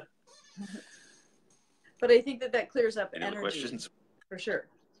 But I think that clears up any energy. Other questions? For sure.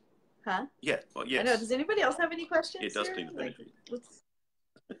 Huh? Yeah. Well, yes. I know. Does anybody else have any questions? It does clean up energy.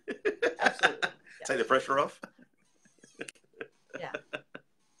 Absolutely. Yeah. Take the pressure off. Yeah.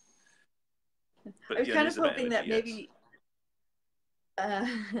 But, I was kind of hoping that maybe,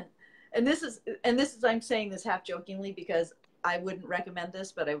 and this is I'm saying this half jokingly because I wouldn't recommend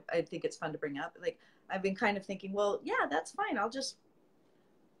this, but I think it's fun to bring up. Like, I've been kind of thinking, well, yeah, that's fine. I'll just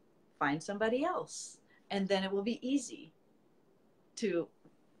find somebody else, and then it will be easy to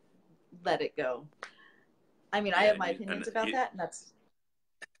let it go. I mean, I have my opinions about that, and that's.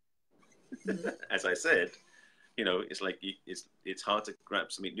 As I said, you know, it's like it's hard to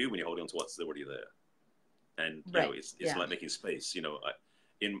grab something new when you're holding on to what's already there, and you know, it's like making space. You know,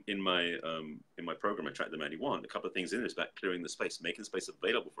 in my program, Attract the Man You Want, a couple of things in it is about clearing the space, making space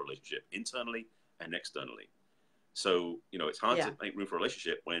available for a relationship internally and externally. So you know, it's hard to make room for a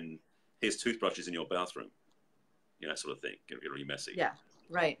relationship when his toothbrush is in your bathroom, you know, that sort of thing. Get really messy. Yeah.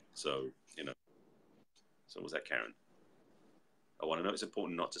 Right. So you know, so was that Karen? I want to know it's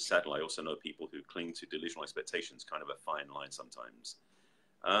important not to saddle. I also know people who cling to delusional expectations, kind of a fine line sometimes.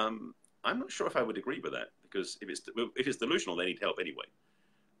 I'm not sure if I would agree with that, because if it's delusional, they need help anyway.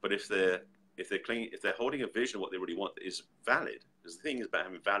 But if they're holding a vision of what they really want that is valid, because the thing is about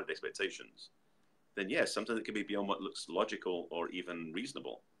having valid expectations, then yes, something that can be beyond what looks logical or even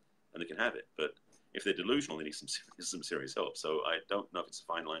reasonable, and they can have it. But if they're delusional, they need some serious help. So I don't know if it's a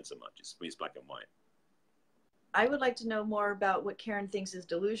fine line so much. It's, for me, it's black and white. I would like to know more about what Karen thinks is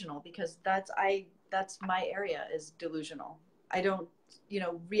delusional, because that's my area, is delusional. I don't,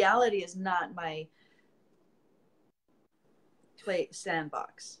 reality is not my play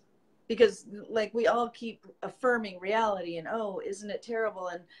sandbox, because like we all keep affirming reality and, oh, isn't it terrible,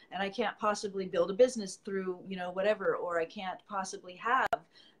 and I can't possibly build a business through whatever, or I can't possibly have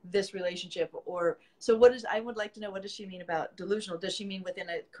this relationship, or so what is, I would like to know, what does she mean about delusional? Does she mean within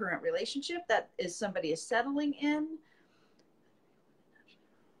a current relationship that is somebody is settling in?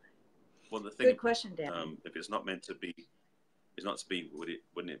 Well, the thing, good question, Dan. if it's not meant to be, it's not to be,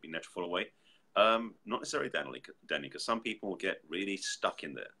 wouldn't it be natural fall away? Not necessarily, Danny, because some people get really stuck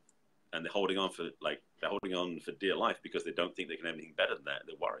in there, and they're holding on for dear life because they don't think they can have anything better than that.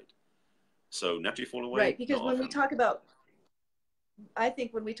 They're worried. So naturally fall away. Right, because when we talk about, I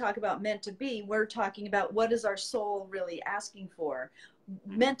think when we talk about meant to be, we're talking about what is our soul really asking for.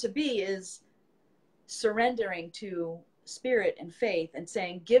 Mm-hmm. Meant to be is surrendering to spirit and faith and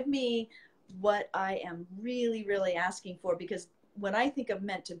saying, give me what I am really, really asking for. Because when I think of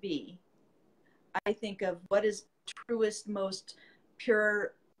meant to be, I think of what is truest, most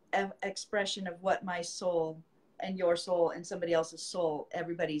pure expression of what my soul and your soul and somebody else's soul,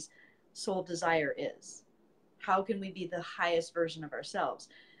 everybody's soul desire is. How can we be the highest version of ourselves?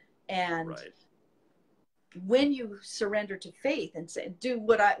 And right. When you surrender to faith and say, do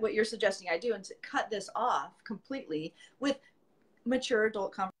what you're suggesting I do, and say, cut this off completely with mature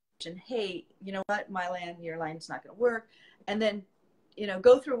adult conversation. Hey, you know what? My line, your line's not going to work. And then,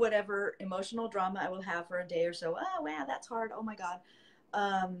 go through whatever emotional drama I will have for a day or so. Oh, wow, that's hard. Oh my God.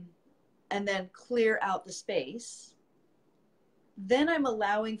 And then clear out the space. Then I'm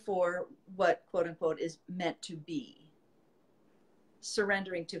allowing for what, quote unquote, is meant to be.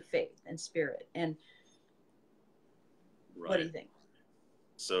 Surrendering to faith and spirit. And right. What do you think?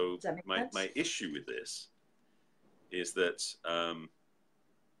 So my issue with this is that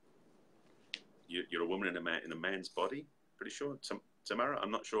you're a woman in a man's body, pretty sure. Tamara,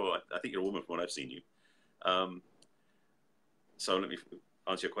 I'm not sure. I think you're a woman from what I've seen you. So let me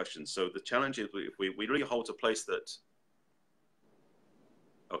answer your question. So the challenge is if we really hold a place that,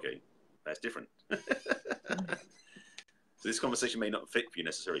 okay, that's different. So this conversation may not fit for you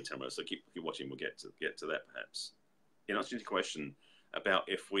necessarily, Tamara. So keep watching. We'll get to that perhaps. In answer to your question about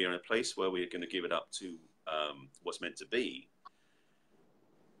if we are in a place where we're going to give it up to what's meant to be,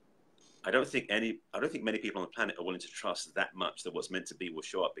 I don't think many people on the planet are willing to trust that much that what's meant to be will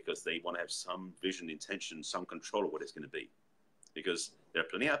show up, because they want to have some vision, intention, some control of what it's going to be. Because there are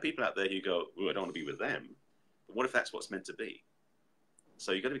plenty of people out there who go, "Ooh, I don't want to be with them." But what if that's what's meant to be?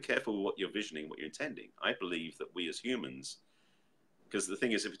 So you've got to be careful with what you're visioning, what you're intending. I believe that we as humans, because the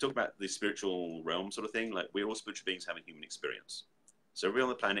thing is, if we talk about the spiritual realm sort of thing, like we're all spiritual beings having human experience. So everyone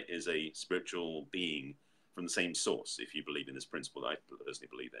on the planet is a spiritual being from the same source, if you believe in this principle that I personally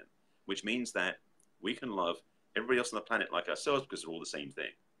believe in. Which means that we can love everybody else on the planet like ourselves because they're all the same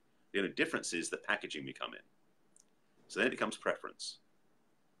thing. The only difference is the packaging we come in. So then it becomes preference.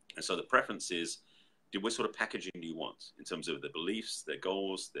 And so the preference is, what sort of packaging do you want in terms of their beliefs, their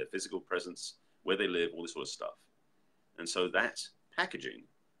goals, their physical presence, where they live, all this sort of stuff. And so that packaging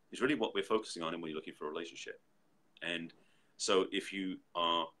is really what we're focusing on when you're looking for a relationship. And so if you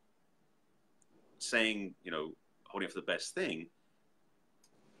are saying, holding up for the best thing,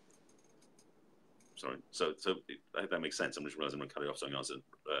 sorry. So I hope that makes sense. I'm just realizing I'm going to cut it off so I can answer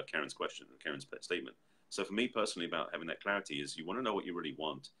Karen's question, Karen's statement. So for me personally, about having that clarity is you want to know what you really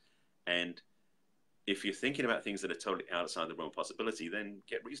want. And if you're thinking about things that are totally outside the realm of possibility, then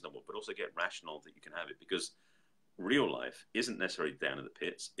get reasonable, but also get rational that you can have it. Because real life isn't necessarily down in the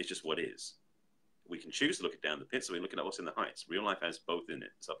pits. It's just what is. We can choose to look at down the pits, so we're looking at what's in the heights. Real life has both in it.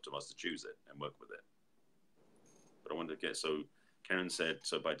 It's up to us to choose it and work with it. But I wanted to get, so Karen said,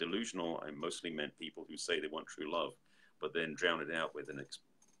 so by delusional, I mostly meant people who say they want true love, but then drown it out with an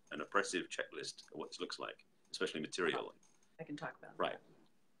oppressive checklist of what this looks like, especially materially. I can talk about right.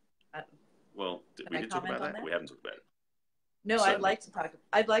 That. Well, we did talk about that? We haven't talked about it. No, certainly.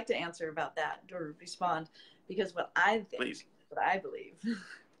 I'd like to answer about that or respond, because what I think, please. What I believe,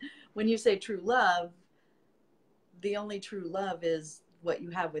 when you say true love, the only true love is what you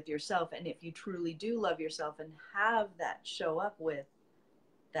have with yourself. And if you truly do love yourself and have that show up with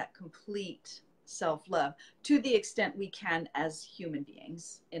that complete self-love, to the extent we can as human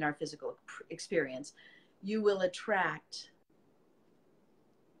beings in our physical experience, you will attract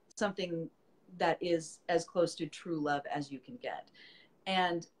something that is as close to true love as you can get.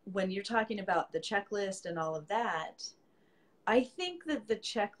 And when you're talking about the checklist and all of that, I think that the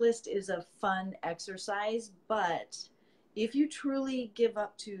checklist is a fun exercise, but if you truly give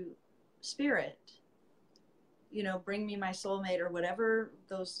up to spirit, you know, bring me my soulmate or whatever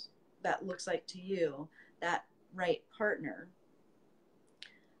those that looks like to you, that right partner,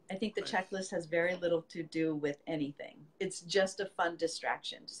 I think the Right. checklist has very little to do with anything. It's just a fun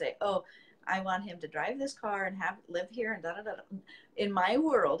distraction to say, oh, I want him to drive this car and have live here and da da da. In my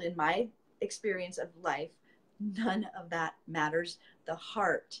world, in my experience of life, none of that matters. The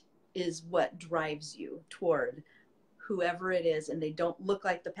heart is what drives you toward whoever it is, and they don't look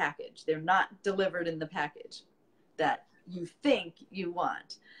like the package. They're not delivered in the package that you think you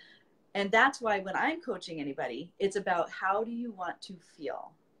want. And that's why when I'm coaching anybody, it's about how do you want to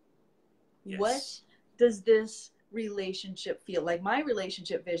feel? Yes. What does this relationship feel like? My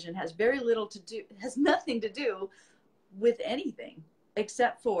relationship vision has very little to do, has nothing to do with anything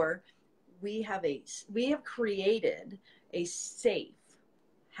except for we have created a safe,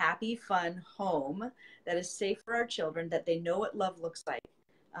 happy, fun home that is safe for our children, that they know what love looks like,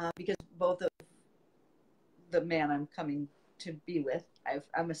 because both of the man I'm coming to be with,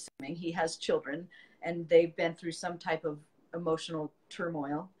 I'm assuming he has children and they've been through some type of emotional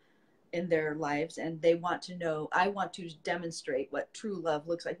turmoil in their lives, and they want to know, I want to demonstrate what true love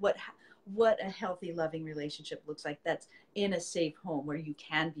looks like, what a healthy, loving relationship looks like, that's in a safe home where you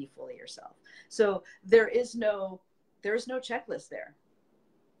can be fully yourself. So there's no checklist there.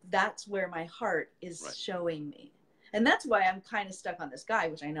 That's where my heart is Right. showing me. And that's why I'm kind of stuck on this guy,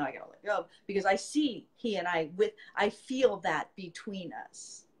 which I know I gotta let go, because I see he and I feel that between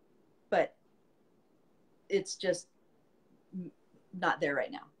us, but it's just not there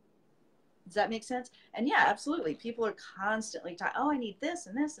right now. Does that make sense? And yeah, absolutely. People are constantly talking, oh, I need this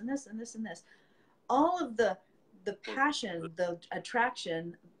and this and this and this and this. All of the passion, the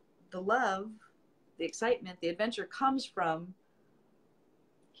attraction, the love, the excitement, the adventure comes from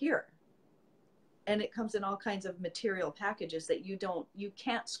here. And it comes in all kinds of material packages that you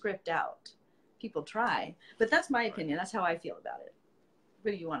can't script out. People try, but that's my opinion. That's how I feel about it.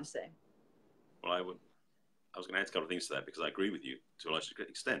 What do you want to say? Well, I was going to add a couple of things to that because I agree with you to a large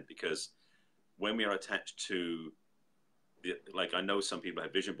extent. Because when we are attached to like, I know some people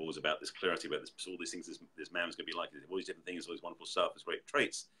have vision boards about this clarity, about this, all these things this man was going to be like, all these different things, all these wonderful stuff, these great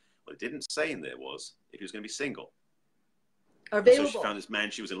traits. What it didn't say in there was if he was going to be single. Available. So she found this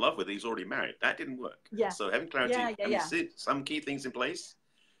man she was in love with. He was already married. That didn't work. Yeah. So having clarity, some key things in place.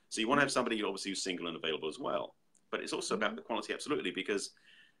 So you want to have somebody obviously who's single and available as well. But it's also about the quality, absolutely, because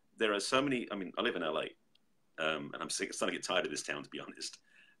there are so many. I mean, I live in LA, and I'm starting to get tired of this town, to be honest.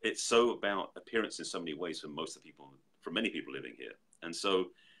 It's so about appearance in so many ways for many people living here. And so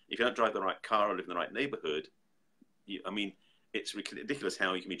if you don't drive the right car or live in the right neighborhood, it's ridiculous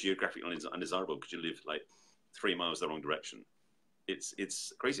how you can be geographically undesirable because you live like 3 miles the wrong direction.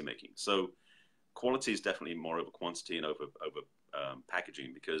 It's crazy making. So quality is definitely more over quantity and over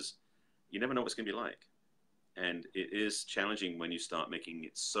packaging, because you never know what it's going to be like. And it is challenging when you start making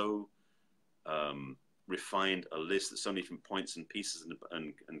it so refined a list, there's so many different points and pieces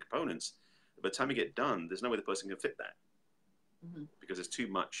and components. By the time you get done, there's no way the person can fit that, because there's too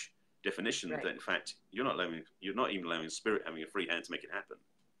much definition that in fact you're not even allowing spirit having a free hand to make it happen.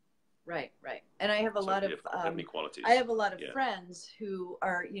 Right. And I have a lot of qualities. I have a lot of friends who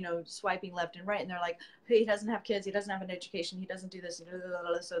are, swiping left and right, and they're like, hey, he doesn't have kids, he doesn't have an education, he doesn't do this,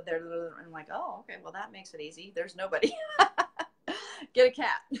 so they're, and I'm like, oh, okay, well, that makes it easy. There's nobody. Get a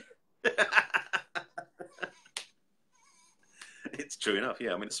cat. It's true enough.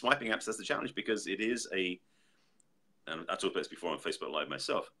 Yeah. I mean, swiping apps, that's the challenge, because it is and I talked about this before on Facebook Live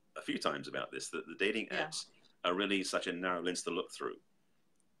myself a few times about this, that the dating apps are really such a narrow lens to look through.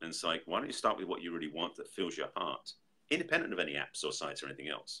 And it's like, why don't you start with what you really want that fills your heart, independent of any apps or sites or anything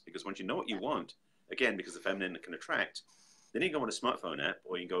else? Because once you know what you want, again, because the feminine can attract, then you can go on a smartphone app,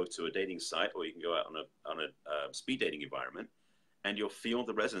 or you can go to a dating site, or you can go out on a speed dating environment, and you'll feel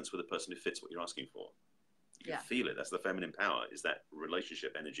the resonance with the person who fits what you're asking for. You can feel it. That's the feminine power, is that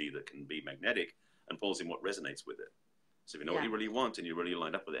relationship energy that can be magnetic and pulls in what resonates with it. So if you know what you really want and you're really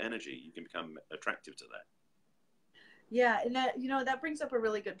lined up with the energy, you can become attractive to that. Yeah, and that that brings up a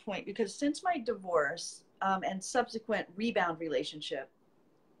really good point, because since my divorce and subsequent rebound relationship,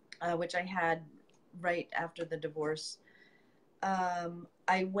 which I had right after the divorce,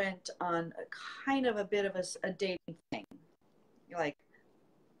 I went on kind of a bit of a dating thing. Like,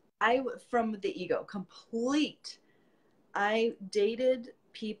 from the ego, complete. I dated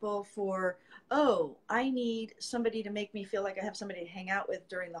people for, oh, I need somebody to make me feel like I have somebody to hang out with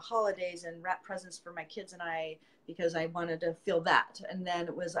during the holidays and wrap presents for my kids and I, because I wanted to feel that. And then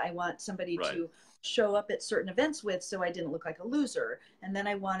it was, I want somebody Right. to show up at certain events with so I didn't look like a loser. And then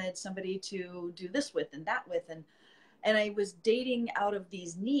I wanted somebody to do this with and that with. And I was dating out of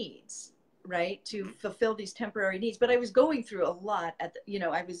these needs, right, to fulfill these temporary needs. But I was going through a lot at the,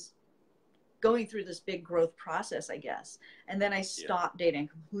 I was going through this big growth process, I guess. And then I stopped dating,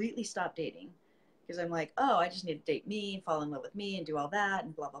 completely stopped dating, because I'm like, oh, I just need to date me, fall in love with me and do all that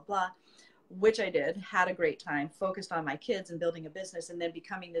and blah, blah, blah, which I did, had a great time, focused on my kids and building a business and then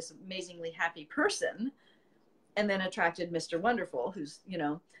becoming this amazingly happy person. And then attracted Mr. Wonderful, who's,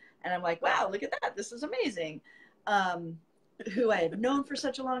 and I'm like, wow, look at that. This is amazing. Who I had known for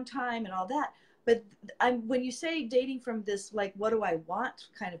such a long time and all that. But when you say dating from this, like, what do I want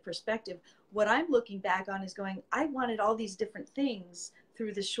kind of perspective, what I'm looking back on is going, I wanted all these different things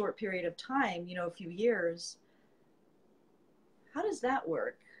through this short period of time, a few years. How does that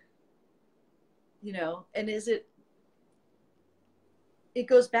work? And it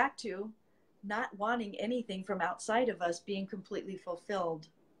goes back to not wanting anything from outside of us, being completely fulfilled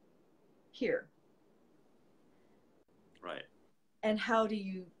here. Right. And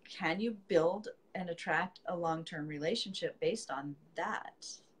can you build and attract a long-term relationship based on that?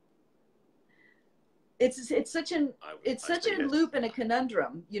 It's such a loop and a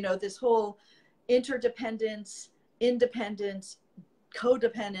conundrum, this whole interdependence, independence,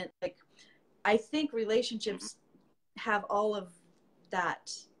 codependent. Like, I think relationships have all of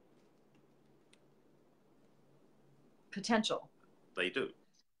that potential. They do.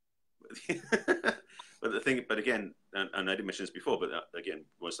 But again, and I did mention this before, but again,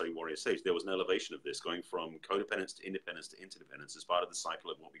 when I studied Warrior Sage, there was an elevation of this going from codependence to independence to interdependence as part of the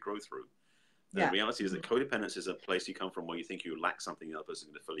cycle of what we grow through. The reality is that codependence is a place you come from where you think you lack something, the other person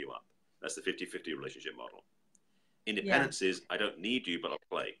is going to fill you up. That's the 50-50 relationship model. Independence is, I don't need you, but I'll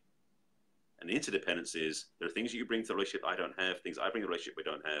play. And the interdependence is, there are things that you bring to the relationship I don't have, things I bring to the relationship we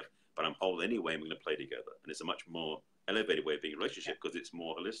don't have, but I'm whole anyway and we're going to play together. And it's a much more elevated way of being a relationship because it's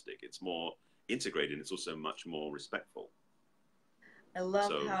more holistic, it's more integrated, and it's also much more respectful. I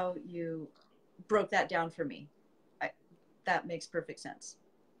love how you broke that down for me. That makes perfect sense.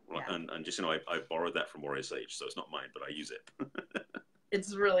 Right. Yeah. And just, I borrowed that from Warrior Sage, so it's not mine, but I use it.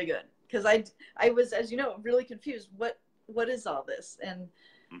 It's really good. Because I was, as you know, really confused. What is all this? And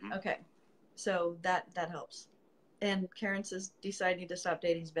okay, so that helps. And Karen says deciding to stop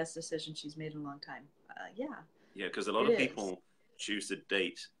dating is the best decision she's made in a long time. Yeah. Yeah, because a lot of people choose to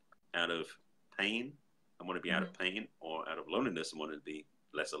date out of pain and want to be out of pain, or out of loneliness and want to be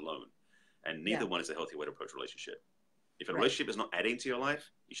less alone. And neither one is a healthy way to approach a relationship. If a relationship is not adding to your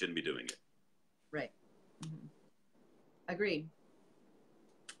life, you shouldn't be doing it. Right. Agreed.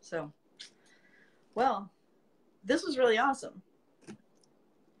 So, well, this was really awesome.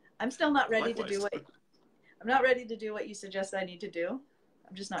 I'm still not ready to do I'm not ready to do what you suggest I need to do.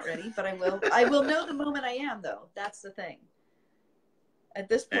 I'm just not ready, but I will. I will know the moment I am, though. That's the thing. At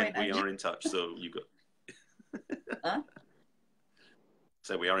this point, and we are in touch, so you go. Huh?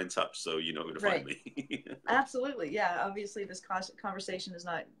 So we are in touch, so you know who to find me. Absolutely, yeah. Obviously, this conversation is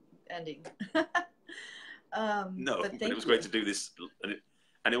not ending. No, but it was great to do this,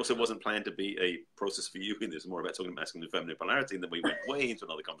 and it also wasn't planned to be a process for you. And it's more about talking about masculine and feminine polarity, and then we went way into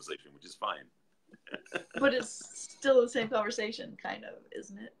another conversation, which is fine. But it's still the same conversation, kind of,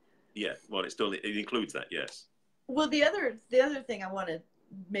 isn't it? Yeah. Well, it includes that, yes. Well, the other thing I wanted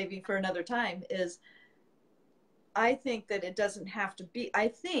maybe for another time is, I think that it doesn't have to be. I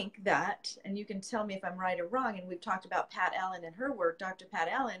think that, and you can tell me if I'm right or wrong, and we've talked about Pat Allen and her work, Dr. Pat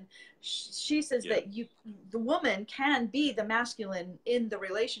Allen, she says that the woman can be the masculine in the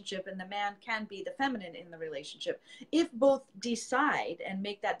relationship and the man can be the feminine in the relationship. If both decide and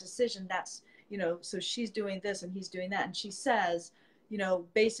make that decision, that's, so she's doing this and he's doing that. And she says,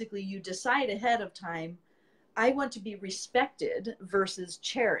 basically you decide ahead of time, I want to be respected versus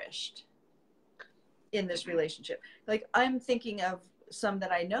cherished in this relationship. Like, I'm thinking of some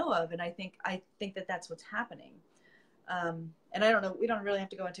that I know of, and I think that that's what's happening. And I don't know, we don't really have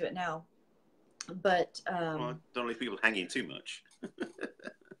to go into it now, but well, don't leave people hanging too much.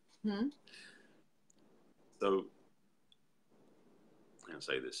 So I'll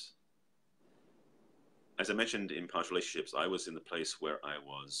say this. As I mentioned, in past relationships, I was in the place where I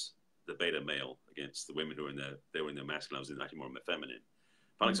was the beta male against the women who were in their masculine. I was actually more in my feminine.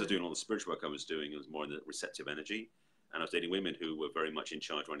 Finally, I was doing all the spiritual work I was doing. It was more in the receptive energy. And I was dating women who were very much in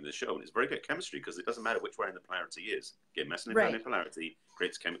charge running the show. And it's very good chemistry because it doesn't matter which way in the polarity is. Again, masculine and feminine polarity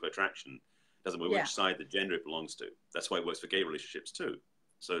creates chemical attraction. It doesn't matter which side the gender it belongs to. That's why it works for gay relationships too.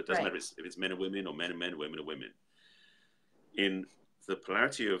 So it doesn't matter if it's men and women or men and men, women and women. In the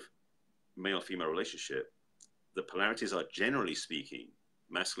polarity of male-female relationship, the polarities are, generally speaking,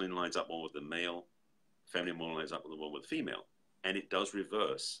 masculine lines up more with the male, feminine more lines up with the one with the female. And it does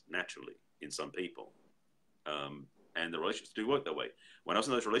reverse naturally in some people. And the relationships do work that way. When I was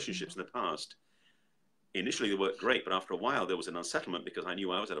in those relationships in the past, initially they worked great, but after a while there was an unsettlement because I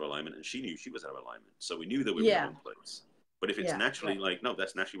knew I was out of alignment and she knew she was out of alignment. So we knew that we were in the wrong place. But if it's naturally like, no,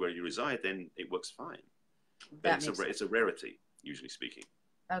 that's naturally where you reside, then it works fine. But it's a rarity, usually speaking.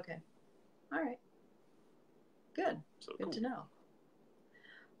 Okay. All right. Good. So Good cool. to know.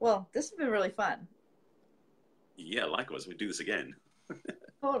 Well, this has been really fun. Yeah, likewise. We do this again.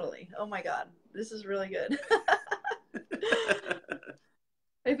 Totally. Oh my God. This is really good.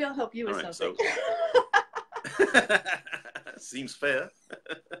 Maybe I'll help you with something. So... Seems fair.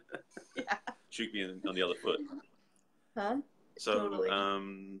 Yeah. Shoot me on the other foot. Huh? So, totally.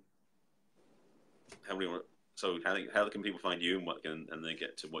 How can people find you and then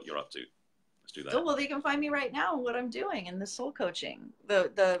get to what you're up to? Let's do that. Oh, well, they can find me right now what I'm doing in the soul coaching.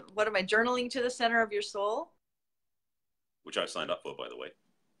 What am I, journaling to the center of your soul? Which I've signed up for, by the way.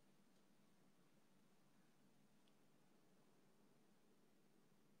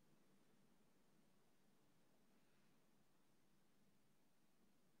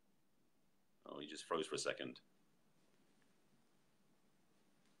 Oh, you just froze for a second.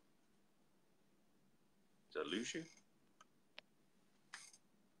 Did I lose you?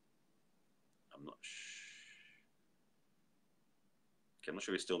 I'm not okay, I'm not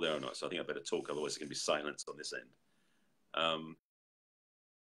sure if he's still there or not, so I think I better talk, otherwise there's going to be silence on this end.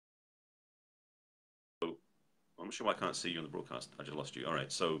 So I'm not sure why I can't see you on the broadcast. I just lost you. All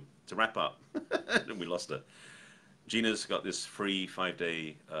right, so to wrap up, we lost her. Gina's got this free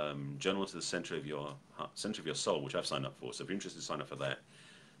 5-day journal to the center of your heart, center of your soul, which I've signed up for. So if you're interested, sign up for that.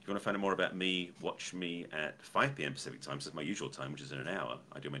 If you want to find out more about me, watch me at 5 p.m. Pacific time. So it's my usual time, which is in an hour.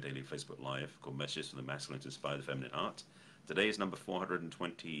 I do my daily Facebook Live called Messages from the Masculine to Inspire the Feminine Heart. Today is number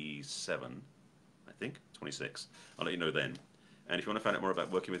 427, I think, 26. I'll let you know then. And if you want to find out more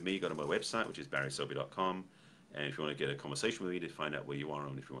about working with me, go to my website, which is barryselby.com. And if you want to get a conversation with me to find out where you are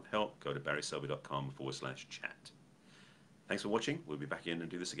and if you want help, go to barryselby.com/chat. Thanks for watching. We'll be back in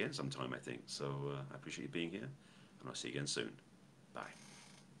and do this again sometime, I think. So I appreciate you being here, and I'll see you again soon.